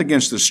wrath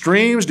against the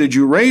streams? Did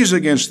you raise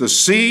against the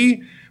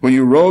sea when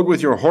you rode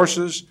with your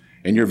horses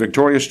and your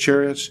victorious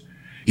chariots?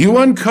 You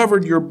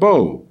uncovered your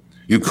bow.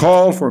 You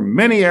called for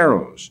many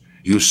arrows.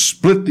 You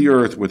split the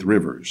earth with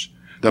rivers.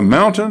 The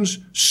mountains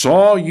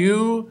saw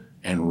you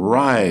and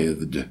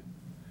writhed.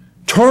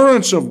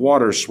 Torrents of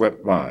water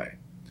swept by.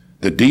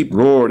 The deep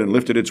roared and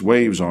lifted its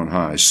waves on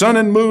high. Sun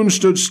and moon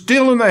stood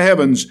still in the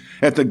heavens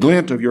at the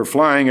glint of your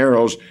flying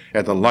arrows,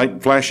 at the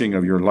light flashing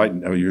of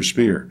your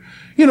spear.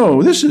 You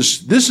know, this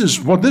is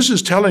what this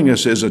is telling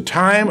us is a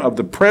time of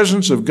the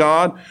presence of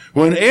God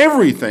when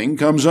everything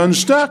comes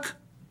unstuck.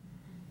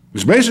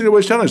 It's basically what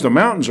he's telling us. The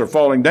mountains are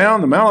falling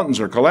down. The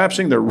mountains are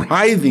collapsing. They're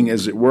writhing,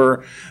 as it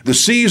were. The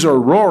seas are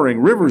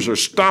roaring. Rivers are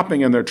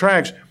stopping in their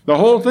tracks. The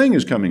whole thing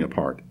is coming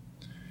apart.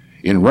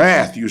 In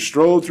wrath, you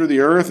strode through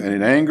the earth, and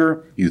in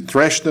anger, you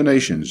threshed the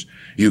nations.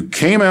 You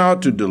came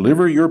out to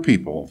deliver your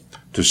people,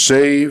 to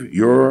save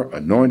your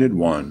anointed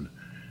one.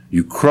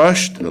 You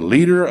crushed the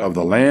leader of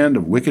the land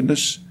of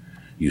wickedness.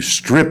 You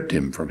stripped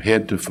him from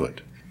head to foot.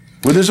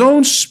 With his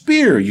own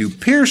spear, you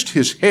pierced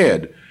his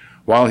head,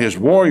 while his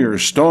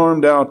warriors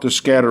stormed out to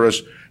scatter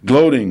us,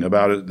 gloating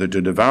about it,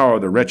 to devour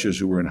the wretches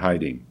who were in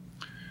hiding.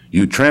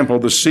 You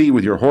trampled the sea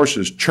with your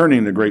horses,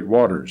 churning the great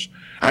waters.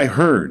 I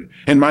heard,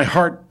 and my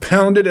heart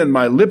pounded, and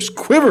my lips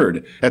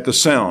quivered at the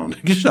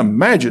sound. Just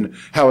imagine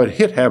how it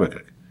hit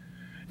Habakkuk.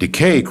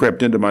 Decay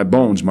crept into my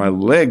bones. My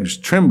legs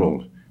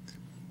trembled.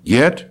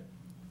 Yet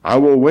I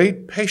will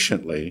wait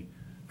patiently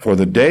for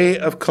the day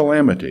of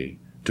calamity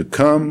to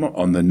come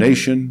on the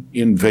nation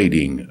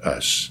invading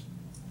us.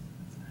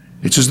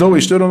 It's as though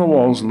he stood on the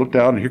walls and looked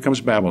out, and here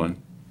comes Babylon.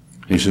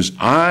 And he says,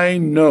 I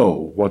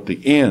know what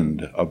the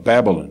end of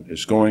Babylon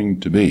is going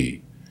to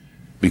be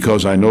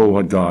because I know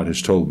what God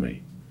has told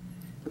me.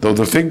 Though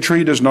the fig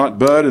tree does not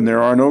bud and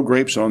there are no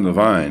grapes on the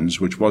vines,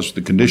 which was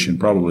the condition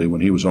probably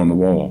when he was on the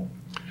wall.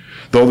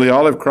 Though the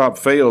olive crop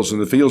fails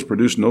and the fields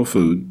produce no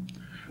food,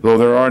 though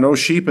there are no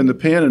sheep in the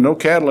pen and no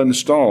cattle in the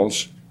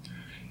stalls,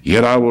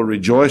 yet I will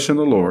rejoice in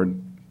the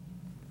Lord.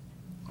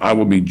 I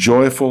will be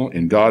joyful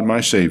in God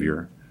my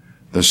Savior.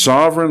 The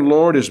sovereign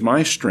Lord is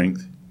my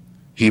strength.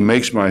 He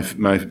makes my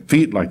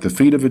feet like the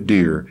feet of a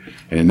deer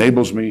and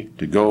enables me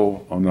to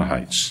go on the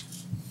heights.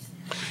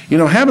 You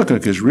know,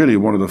 Habakkuk is really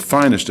one of the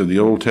finest of the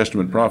Old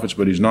Testament prophets,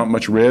 but he's not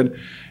much read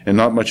and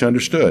not much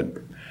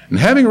understood. And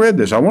having read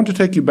this, I want to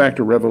take you back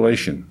to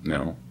Revelation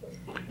now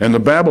and the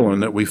Babylon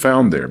that we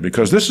found there,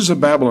 because this is a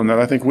Babylon that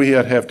I think we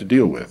have to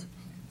deal with.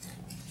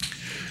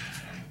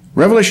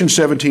 Revelation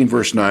 17,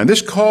 verse 9,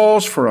 this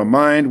calls for a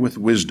mind with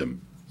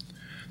wisdom.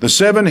 The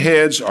 7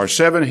 heads are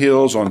 7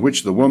 hills on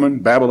which the woman,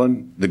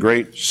 Babylon the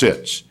Great,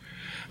 sits.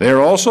 There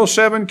are also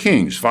 7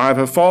 kings. 5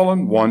 have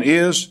fallen, 1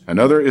 is,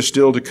 another is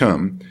still to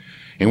come.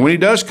 And when he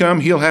does come,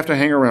 he'll have to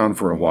hang around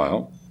for a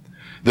while.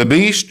 The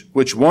beast,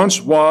 which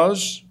once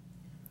was,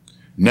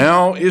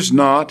 now is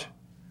not,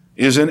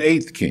 is an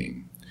 8th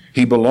king.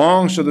 He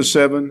belongs to the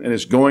 7 and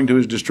is going to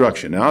his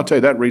destruction. Now, I'll tell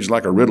you, that reads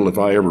like a riddle if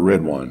I ever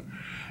read one,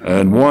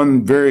 and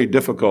one very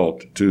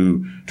difficult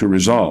to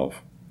resolve.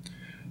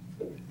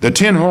 The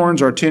 10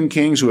 horns are 10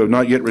 kings who have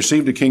not yet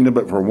received a kingdom,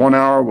 but for 1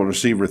 hour will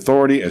receive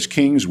authority as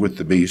kings with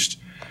the beast.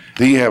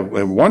 They have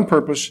one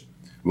purpose,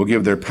 will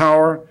give their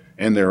power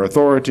and their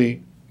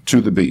authority to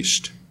the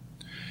beast.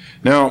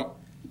 Now,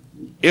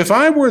 if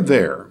I were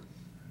there,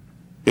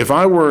 if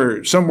I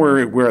were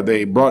somewhere where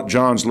they brought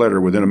John's letter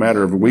within a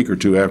matter of a week or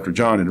two after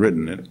John had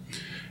written it,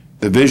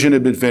 the vision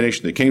had been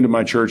finished, they came to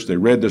my church, they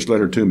read this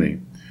letter to me,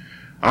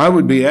 I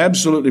would be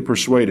absolutely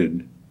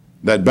persuaded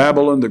that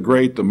Babylon the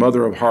Great, the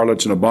mother of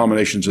harlots and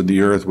abominations of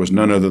the earth, was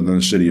none other than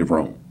the city of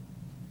Rome.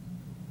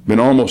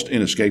 Been almost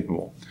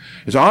inescapable.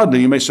 It's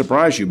oddly, it may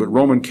surprise you, but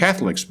Roman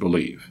Catholics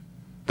believe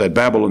that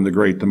Babylon the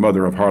Great, the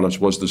mother of harlots,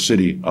 was the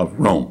city of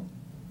Rome,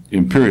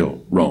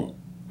 imperial Rome.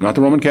 Not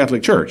the Roman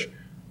Catholic Church,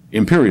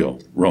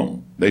 imperial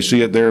Rome. They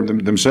see it there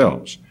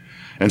themselves.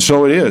 And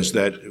so it is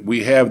that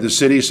we have the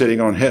city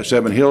sitting on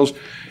 7 hills,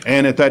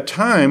 and at that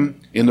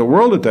time, in the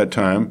world at that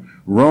time,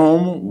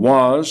 Rome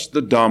was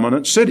the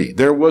dominant city.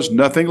 There was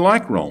nothing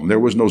like Rome. There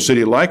was no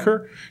city like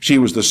her. She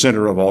was the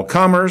center of all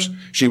commerce.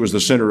 She was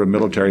the center of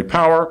military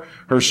power.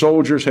 Her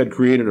soldiers had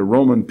created a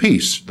Roman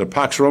peace, the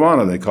Pax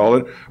Romana they call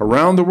it,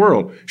 around the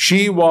world.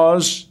 She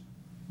was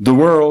the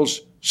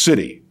world's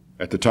city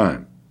at the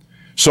time.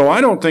 So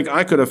I don't think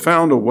I could have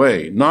found a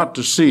way not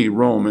to see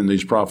Rome in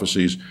these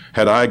prophecies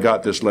had I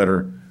got this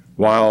letter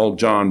while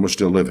John was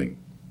still living.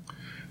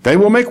 They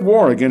will make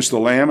war against the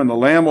Lamb, and the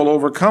Lamb will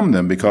overcome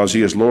them, because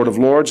he is Lord of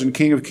lords and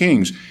King of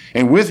kings.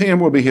 And with him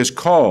will be his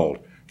called,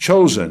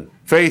 chosen,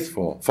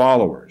 faithful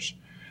followers.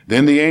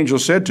 Then the angel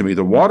said to me,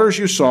 the waters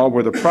you saw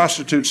where the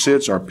prostitute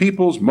sits are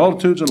peoples,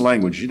 multitudes, and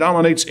languages. She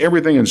dominates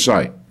everything in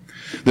sight.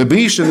 The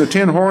beast and the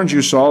 10 horns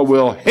you saw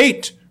will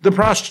hate the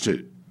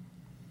prostitute.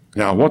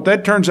 Now, what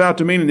that turns out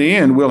to mean in the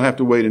end, we'll have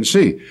to wait and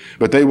see.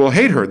 But they will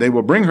hate her. They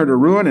will bring her to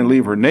ruin and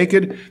leave her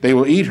naked. They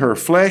will eat her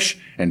flesh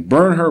and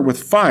burn her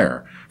with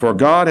fire. For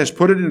God has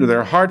put it into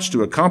their hearts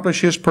to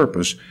accomplish his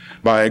purpose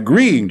by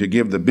agreeing to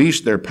give the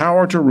beast their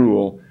power to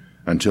rule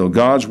until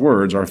God's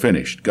words are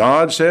finished.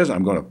 God says,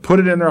 I'm going to put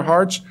it in their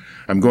hearts.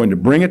 I'm going to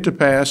bring it to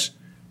pass.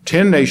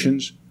 10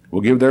 nations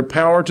will give their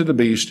power to the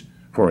beast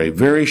for a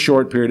very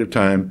short period of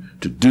time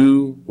to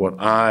do what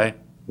I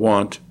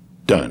want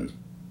done.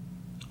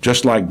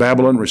 Just like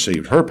Babylon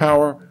received her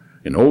power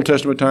in Old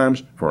Testament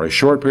times for a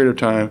short period of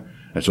time,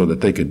 and so that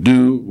they could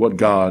do what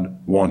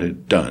God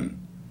wanted done.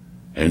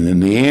 And in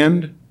the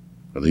end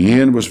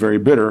was very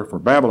bitter for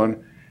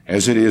Babylon,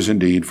 as it is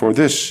indeed for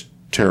this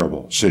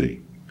terrible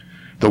city.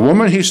 The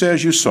woman, he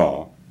says, you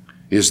saw,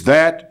 is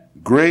that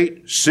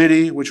great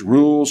city which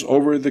rules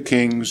over the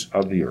kings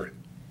of the earth.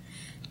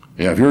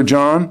 Yeah, if you're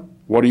John,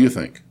 what do you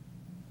think?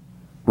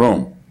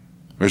 Rome.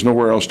 There's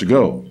nowhere else to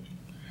go.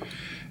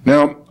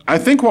 Now, I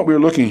think what we're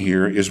looking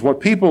here is what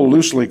people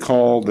loosely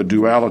call the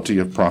duality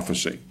of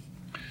prophecy.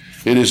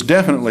 It is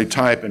definitely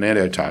type and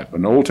antitype,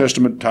 an Old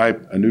Testament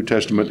type, a New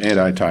Testament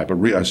antitype,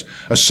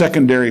 a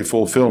secondary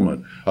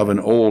fulfillment of an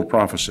old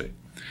prophecy.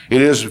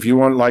 It is, if you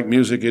want it like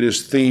music, it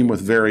is theme with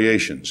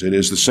variations. It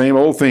is the same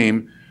old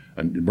theme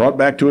and brought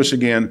back to us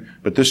again,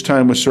 but this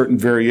time with certain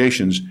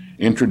variations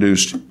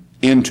introduced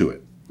into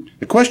it.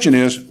 The question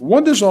is,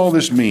 what does all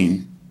this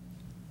mean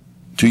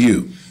to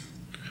you?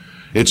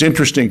 It's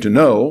interesting to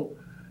know.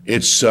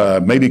 It's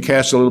maybe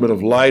casts a little bit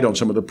of light on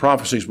some of the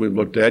prophecies we've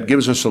looked at,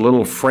 gives us a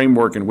little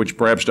framework in which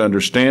perhaps to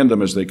understand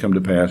them as they come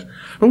to pass.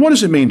 But what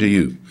does it mean to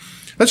you?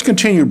 Let's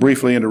continue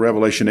briefly into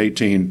Revelation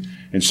 18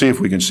 and see if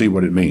we can see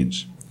what it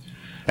means.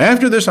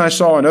 After this I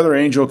saw another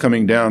angel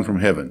coming down from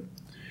heaven.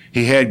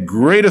 He had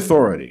great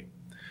authority.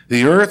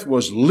 The earth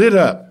was lit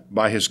up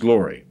by his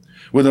glory.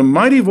 With a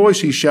mighty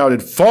voice he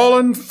shouted,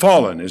 Fallen,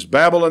 fallen is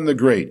Babylon the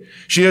Great.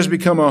 She has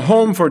become a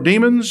home for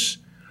demons,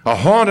 a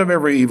haunt of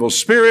every evil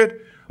spirit,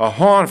 a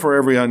haunt for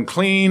every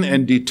unclean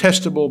and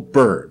detestable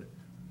bird.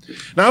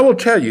 Now, I will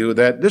tell you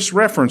that this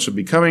reference of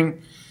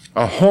becoming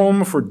a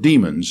home for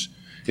demons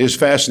is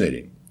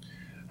fascinating.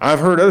 I've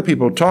heard other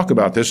people talk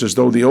about this as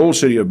though the old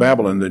city of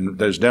Babylon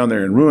that's down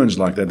there in ruins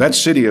like that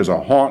city is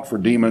a haunt for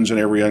demons and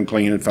every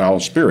unclean and foul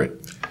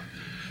spirit.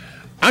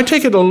 I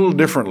take it a little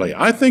differently.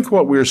 I think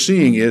what we're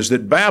seeing is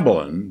that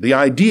Babylon, the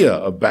idea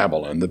of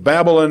Babylon, the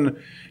Babylon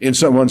in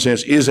some one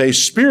sense, is a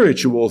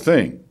spiritual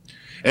thing.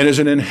 and is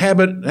an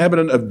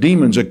inhabitant of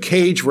demons, a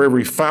cage for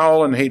every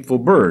foul and hateful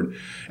bird,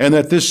 and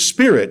that this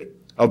spirit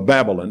of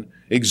Babylon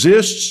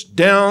exists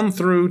down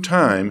through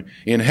time,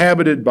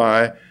 inhabited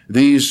by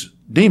these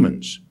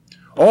demons.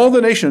 All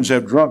the nations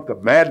have drunk the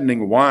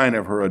maddening wine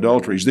of her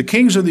adulteries. The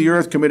kings of the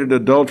earth committed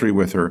adultery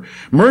with her.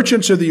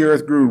 Merchants of the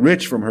earth grew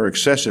rich from her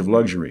excessive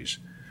luxuries.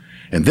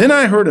 And then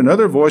I heard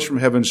another voice from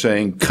heaven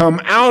saying, "Come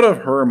out of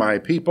her, my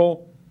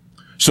people,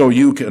 so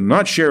you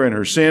cannot share in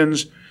her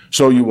sins,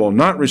 so you will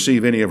not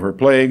receive any of her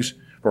plagues,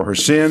 for her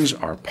sins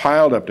are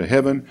piled up to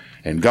heaven,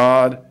 and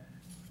God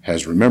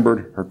has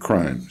remembered her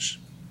crimes."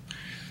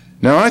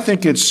 Now, I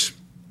think it's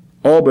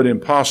all but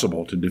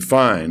impossible to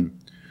define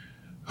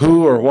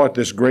who or what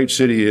this great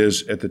city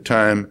is at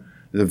the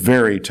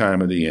very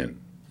time of the end.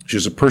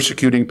 She's a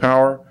persecuting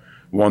power,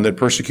 one that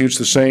persecutes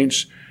the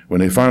saints. When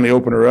they finally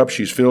open her up,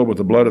 she's filled with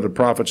the blood of the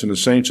prophets and the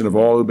saints and of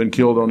all who have been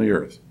killed on the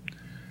earth.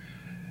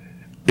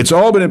 It's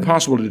all but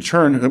impossible to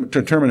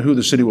determine who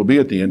the city will be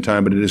at the end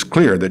time, but it is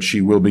clear that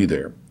she will be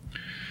there.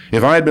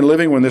 If I had been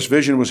living when this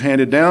vision was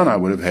handed down, I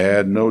would have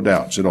had no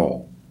doubts at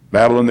all.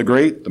 Babylon the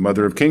Great, the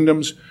mother of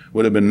kingdoms,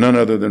 would have been none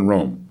other than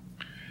Rome.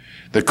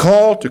 The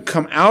call to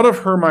come out of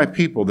her, my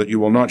people, that you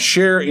will not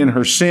share in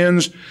her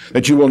sins,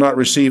 that you will not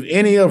receive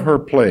any of her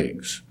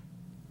plagues.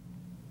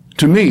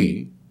 To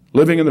me,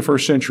 living in the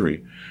first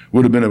century,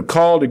 would have been a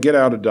call to get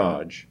out of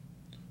Dodge,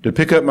 to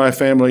pick up my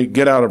family,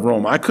 get out of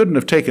Rome. I couldn't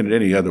have taken it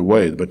any other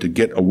way but to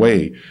get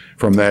away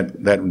from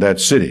that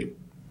city.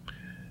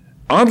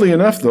 Oddly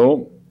enough,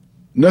 though,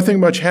 nothing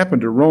much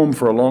happened to Rome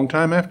for a long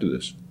time after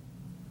this.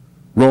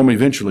 Rome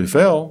eventually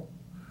fell.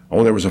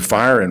 Oh, there was a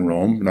fire in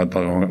Rome not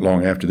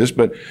long after this,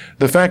 but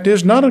the fact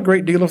is not a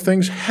great deal of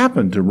things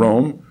happened to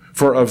Rome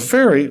for a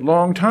very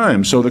long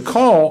time. So the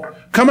call,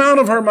 "Come out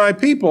of her, my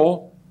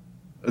people,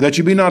 that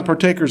you be not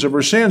partakers of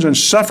her sins and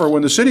suffer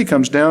when the city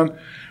comes down,"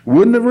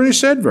 wouldn't have really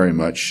said very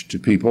much to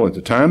people at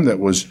the time that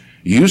was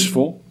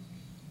useful.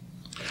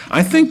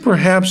 I think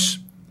perhaps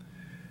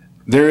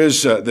there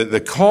is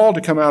the call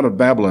to come out of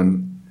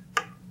Babylon.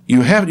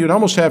 You'd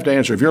almost have to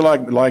answer, if you're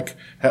like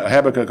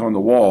Habakkuk on the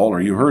wall,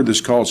 or you heard this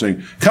call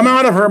saying, "Come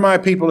out of her, my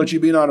people, that you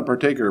be not a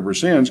partaker of her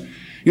sins,"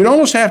 you'd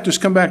almost have to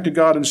come back to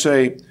God and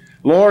say,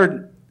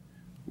 "Lord,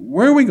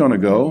 where are we going to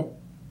go?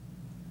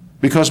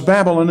 Because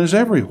Babylon is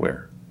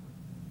everywhere.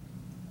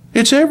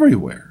 It's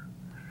everywhere."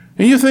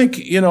 And you think,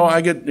 we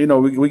get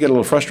a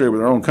little frustrated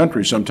with our own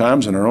country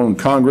sometimes, and our own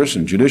Congress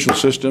and judicial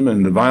system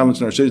and the violence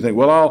in our cities. Think,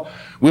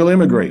 we'll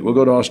immigrate. We'll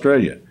go to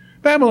Australia.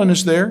 Babylon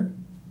is there.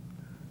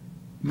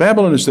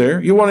 Babylon is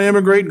there. You want to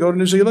immigrate and go to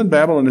New Zealand?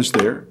 Babylon is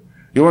there.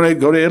 You want to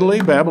go to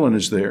Italy? Babylon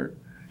is there.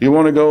 You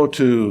want to go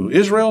to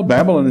Israel?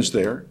 Babylon is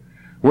there.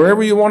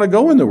 Wherever you want to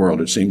go in the world,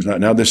 it seems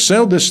not. Now, this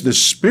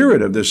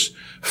spirit of this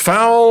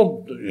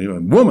foul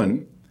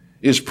woman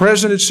is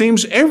present, it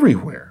seems,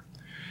 everywhere.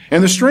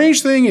 And the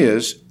strange thing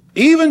is,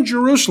 even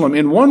Jerusalem,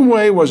 in one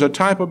way, was a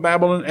type of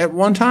Babylon at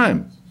one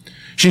time.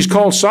 She's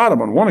called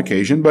Sodom on one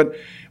occasion, but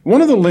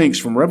one of the links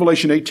from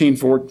Revelation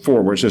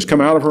 18:4, where it says,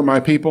 "Come out of her,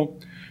 my people,"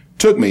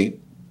 took me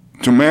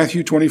to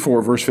Matthew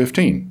 24, verse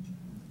 15,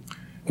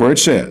 where it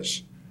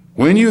says,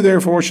 "When you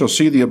therefore shall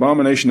see the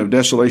abomination of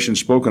desolation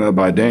spoken of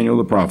by Daniel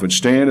the prophet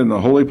stand in the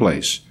holy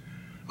place,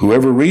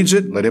 whoever reads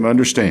it, let him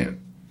understand.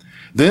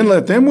 Then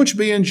let them which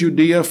be in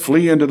Judea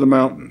flee into the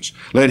mountains.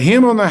 Let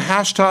him on the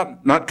housetop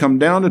not come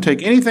down to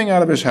take anything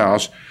out of his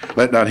house.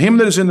 Let not him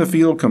that is in the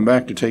field come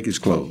back to take his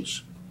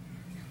clothes."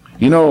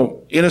 In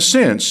a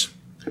sense,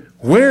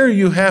 where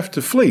you have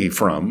to flee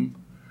from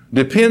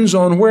depends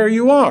on where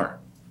you are.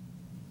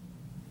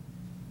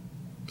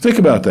 Think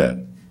about that.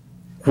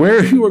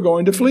 Where you are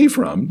going to flee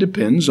from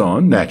depends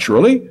on,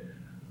 naturally,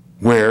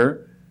 where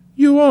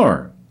you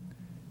are.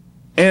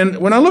 And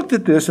when I looked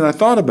at this and I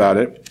thought about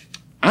it,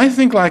 I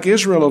think like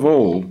Israel of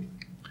old,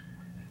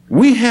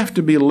 we have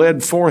to be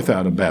led forth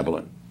out of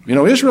Babylon.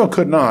 Israel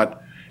could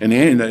not,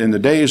 in the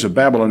days of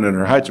Babylon and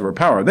her heights of her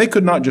power, they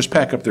could not just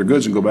pack up their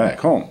goods and go back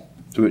home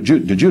to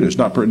Judah.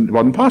 It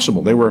wasn't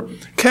possible. They were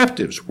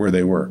captives where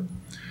they were.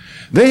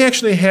 They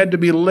actually had to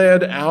be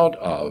led out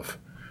of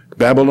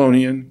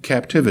Babylonian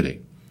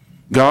captivity.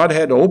 God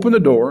had to open the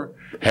door,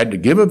 had to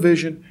give a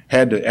vision,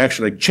 had to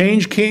actually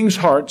change kings'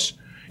 hearts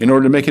in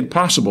order to make it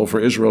possible for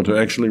Israel to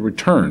actually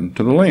return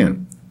to the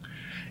land.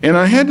 And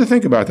I had to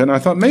think about that, and I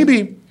thought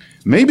maybe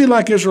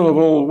like Israel of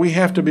old, we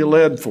have to be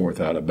led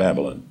forth out of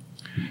Babylon.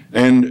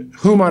 And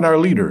who might our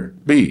leader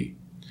be?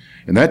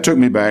 And that took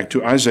me back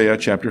to Isaiah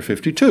chapter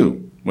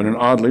 52, when an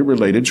oddly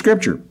related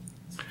scripture.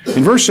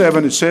 In verse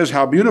 7, it says,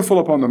 "How beautiful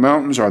upon the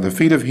mountains are the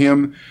feet of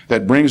him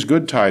that brings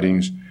good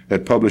tidings,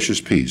 that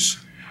publishes peace."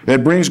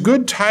 That brings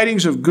good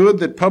tidings of good,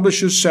 that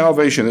publishes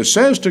salvation. It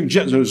says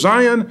to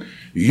Zion,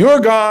 "Your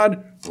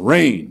God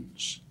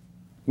reigns."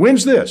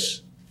 When's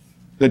this?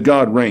 That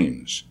God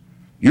reigns.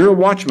 "Your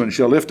watchmen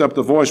shall lift up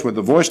the voice. With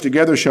the voice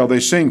together shall they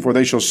sing, for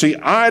they shall see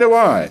eye to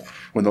eye,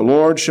 when the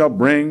Lord shall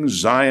bring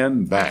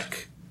Zion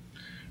back."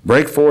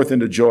 Break forth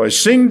into joy.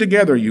 Sing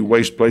together, you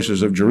waste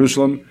places of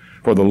Jerusalem,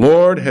 for the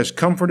Lord has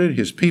comforted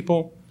his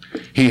people.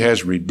 He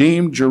has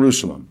redeemed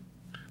Jerusalem.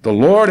 The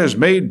Lord has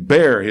made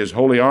bare his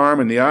holy arm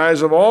in the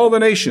eyes of all the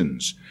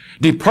nations.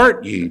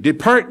 Depart ye,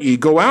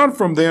 go out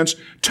from thence,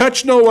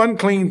 touch no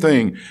unclean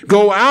thing.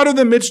 Go out of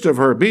the midst of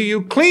her, be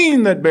you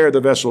clean that bear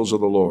the vessels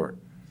of the Lord.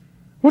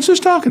 What's this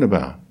talking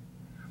about?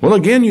 Well,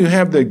 again, you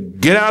have the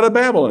get out of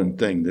Babylon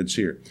thing that's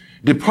here.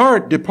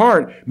 Depart,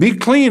 be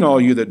clean,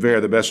 all you that bear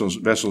the vessels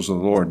of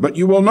the Lord. But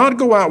you will not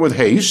go out with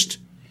haste,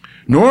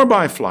 nor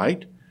by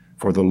flight,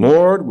 for the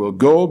Lord will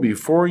go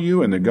before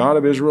you, and the God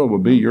of Israel will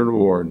be your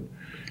reward.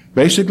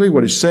 Basically,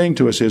 what he's saying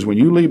to us is, when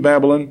you leave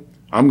Babylon,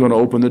 I'm going to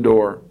open the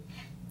door.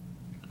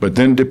 But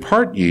then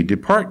depart ye,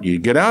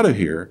 get out of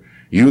here,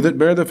 you that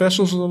bear the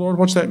vessels of the Lord.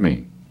 What's that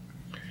mean?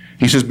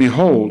 He says,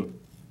 behold,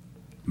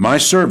 my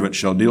servant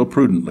shall deal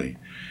prudently.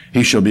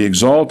 He shall be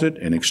exalted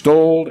and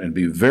extolled and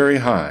be very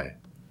high.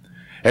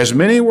 As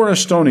many were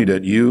astonied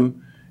at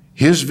you,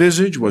 his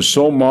visage was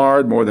so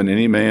marred more than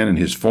any man, and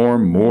his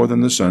form more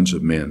than the sons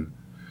of men.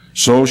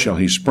 So shall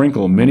he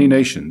sprinkle many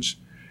nations,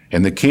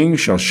 and the kings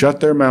shall shut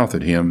their mouth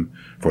at him,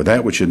 for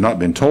that which had not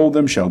been told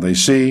them shall they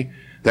see,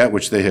 that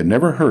which they had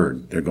never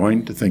heard they're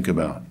going to think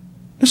about.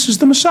 This is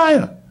the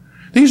Messiah.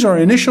 These are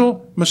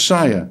initial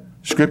Messiah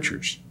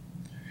scriptures.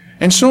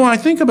 And so I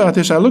think about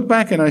this, I look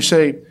back and I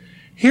say,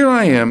 here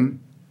I am,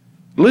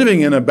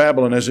 living in a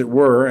Babylon, as it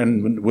were,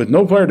 and with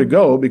nowhere to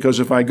go, because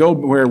if I go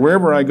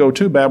wherever I go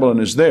to, Babylon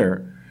is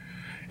there.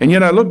 And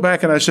yet I look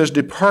back and I says,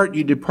 depart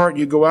ye,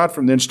 go out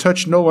from thence,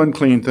 touch no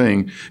unclean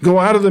thing, go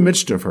out of the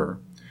midst of her.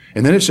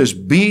 And then it says,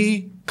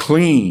 be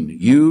clean,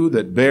 you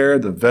that bear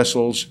the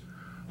vessels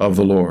of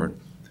the Lord.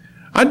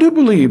 I do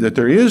believe that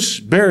there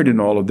is buried in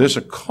all of this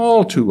a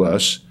call to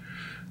us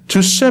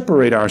to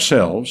separate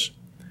ourselves,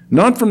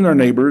 not from our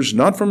neighbors,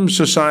 not from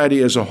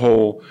society as a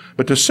whole,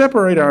 but to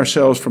separate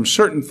ourselves from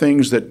certain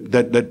things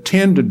that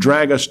tend to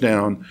drag us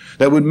down,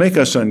 that would make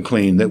us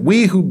unclean, that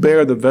we who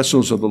bear the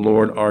vessels of the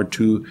Lord are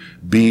to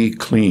be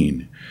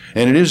clean.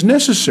 And it is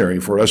necessary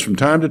for us from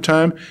time to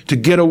time to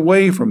get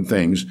away from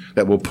things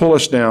that will pull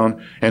us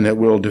down and that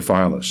will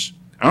defile us.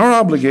 Our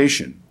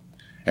obligation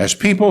as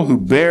people who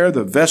bear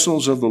the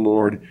vessels of the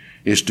Lord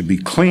is to be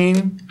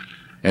clean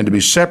and to be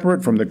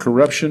separate from the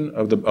corruption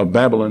of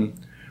Babylon,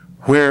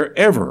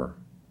 wherever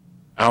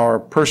our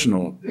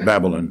personal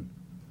Babylon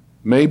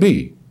may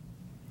be.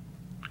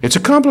 It's a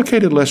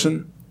complicated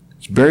lesson.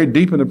 It's buried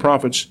deep in the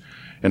prophets,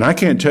 and I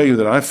can't tell you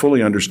that I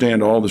fully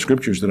understand all the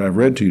scriptures that I've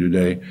read to you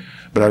today,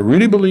 but I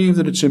really believe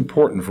that it's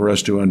important for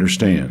us to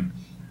understand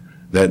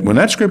that when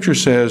that scripture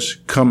says,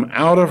 come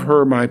out of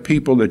her, my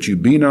people, that you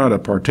be not a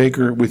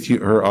partaker with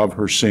her of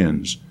her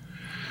sins,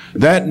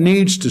 that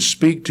needs to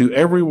speak to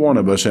every one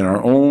of us in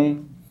our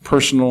own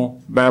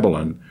personal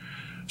Babylon,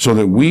 so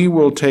that we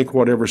will take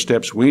whatever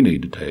steps we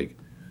need to take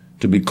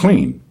to be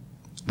clean,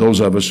 those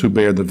of us who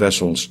bear the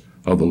vessels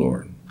of the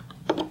Lord.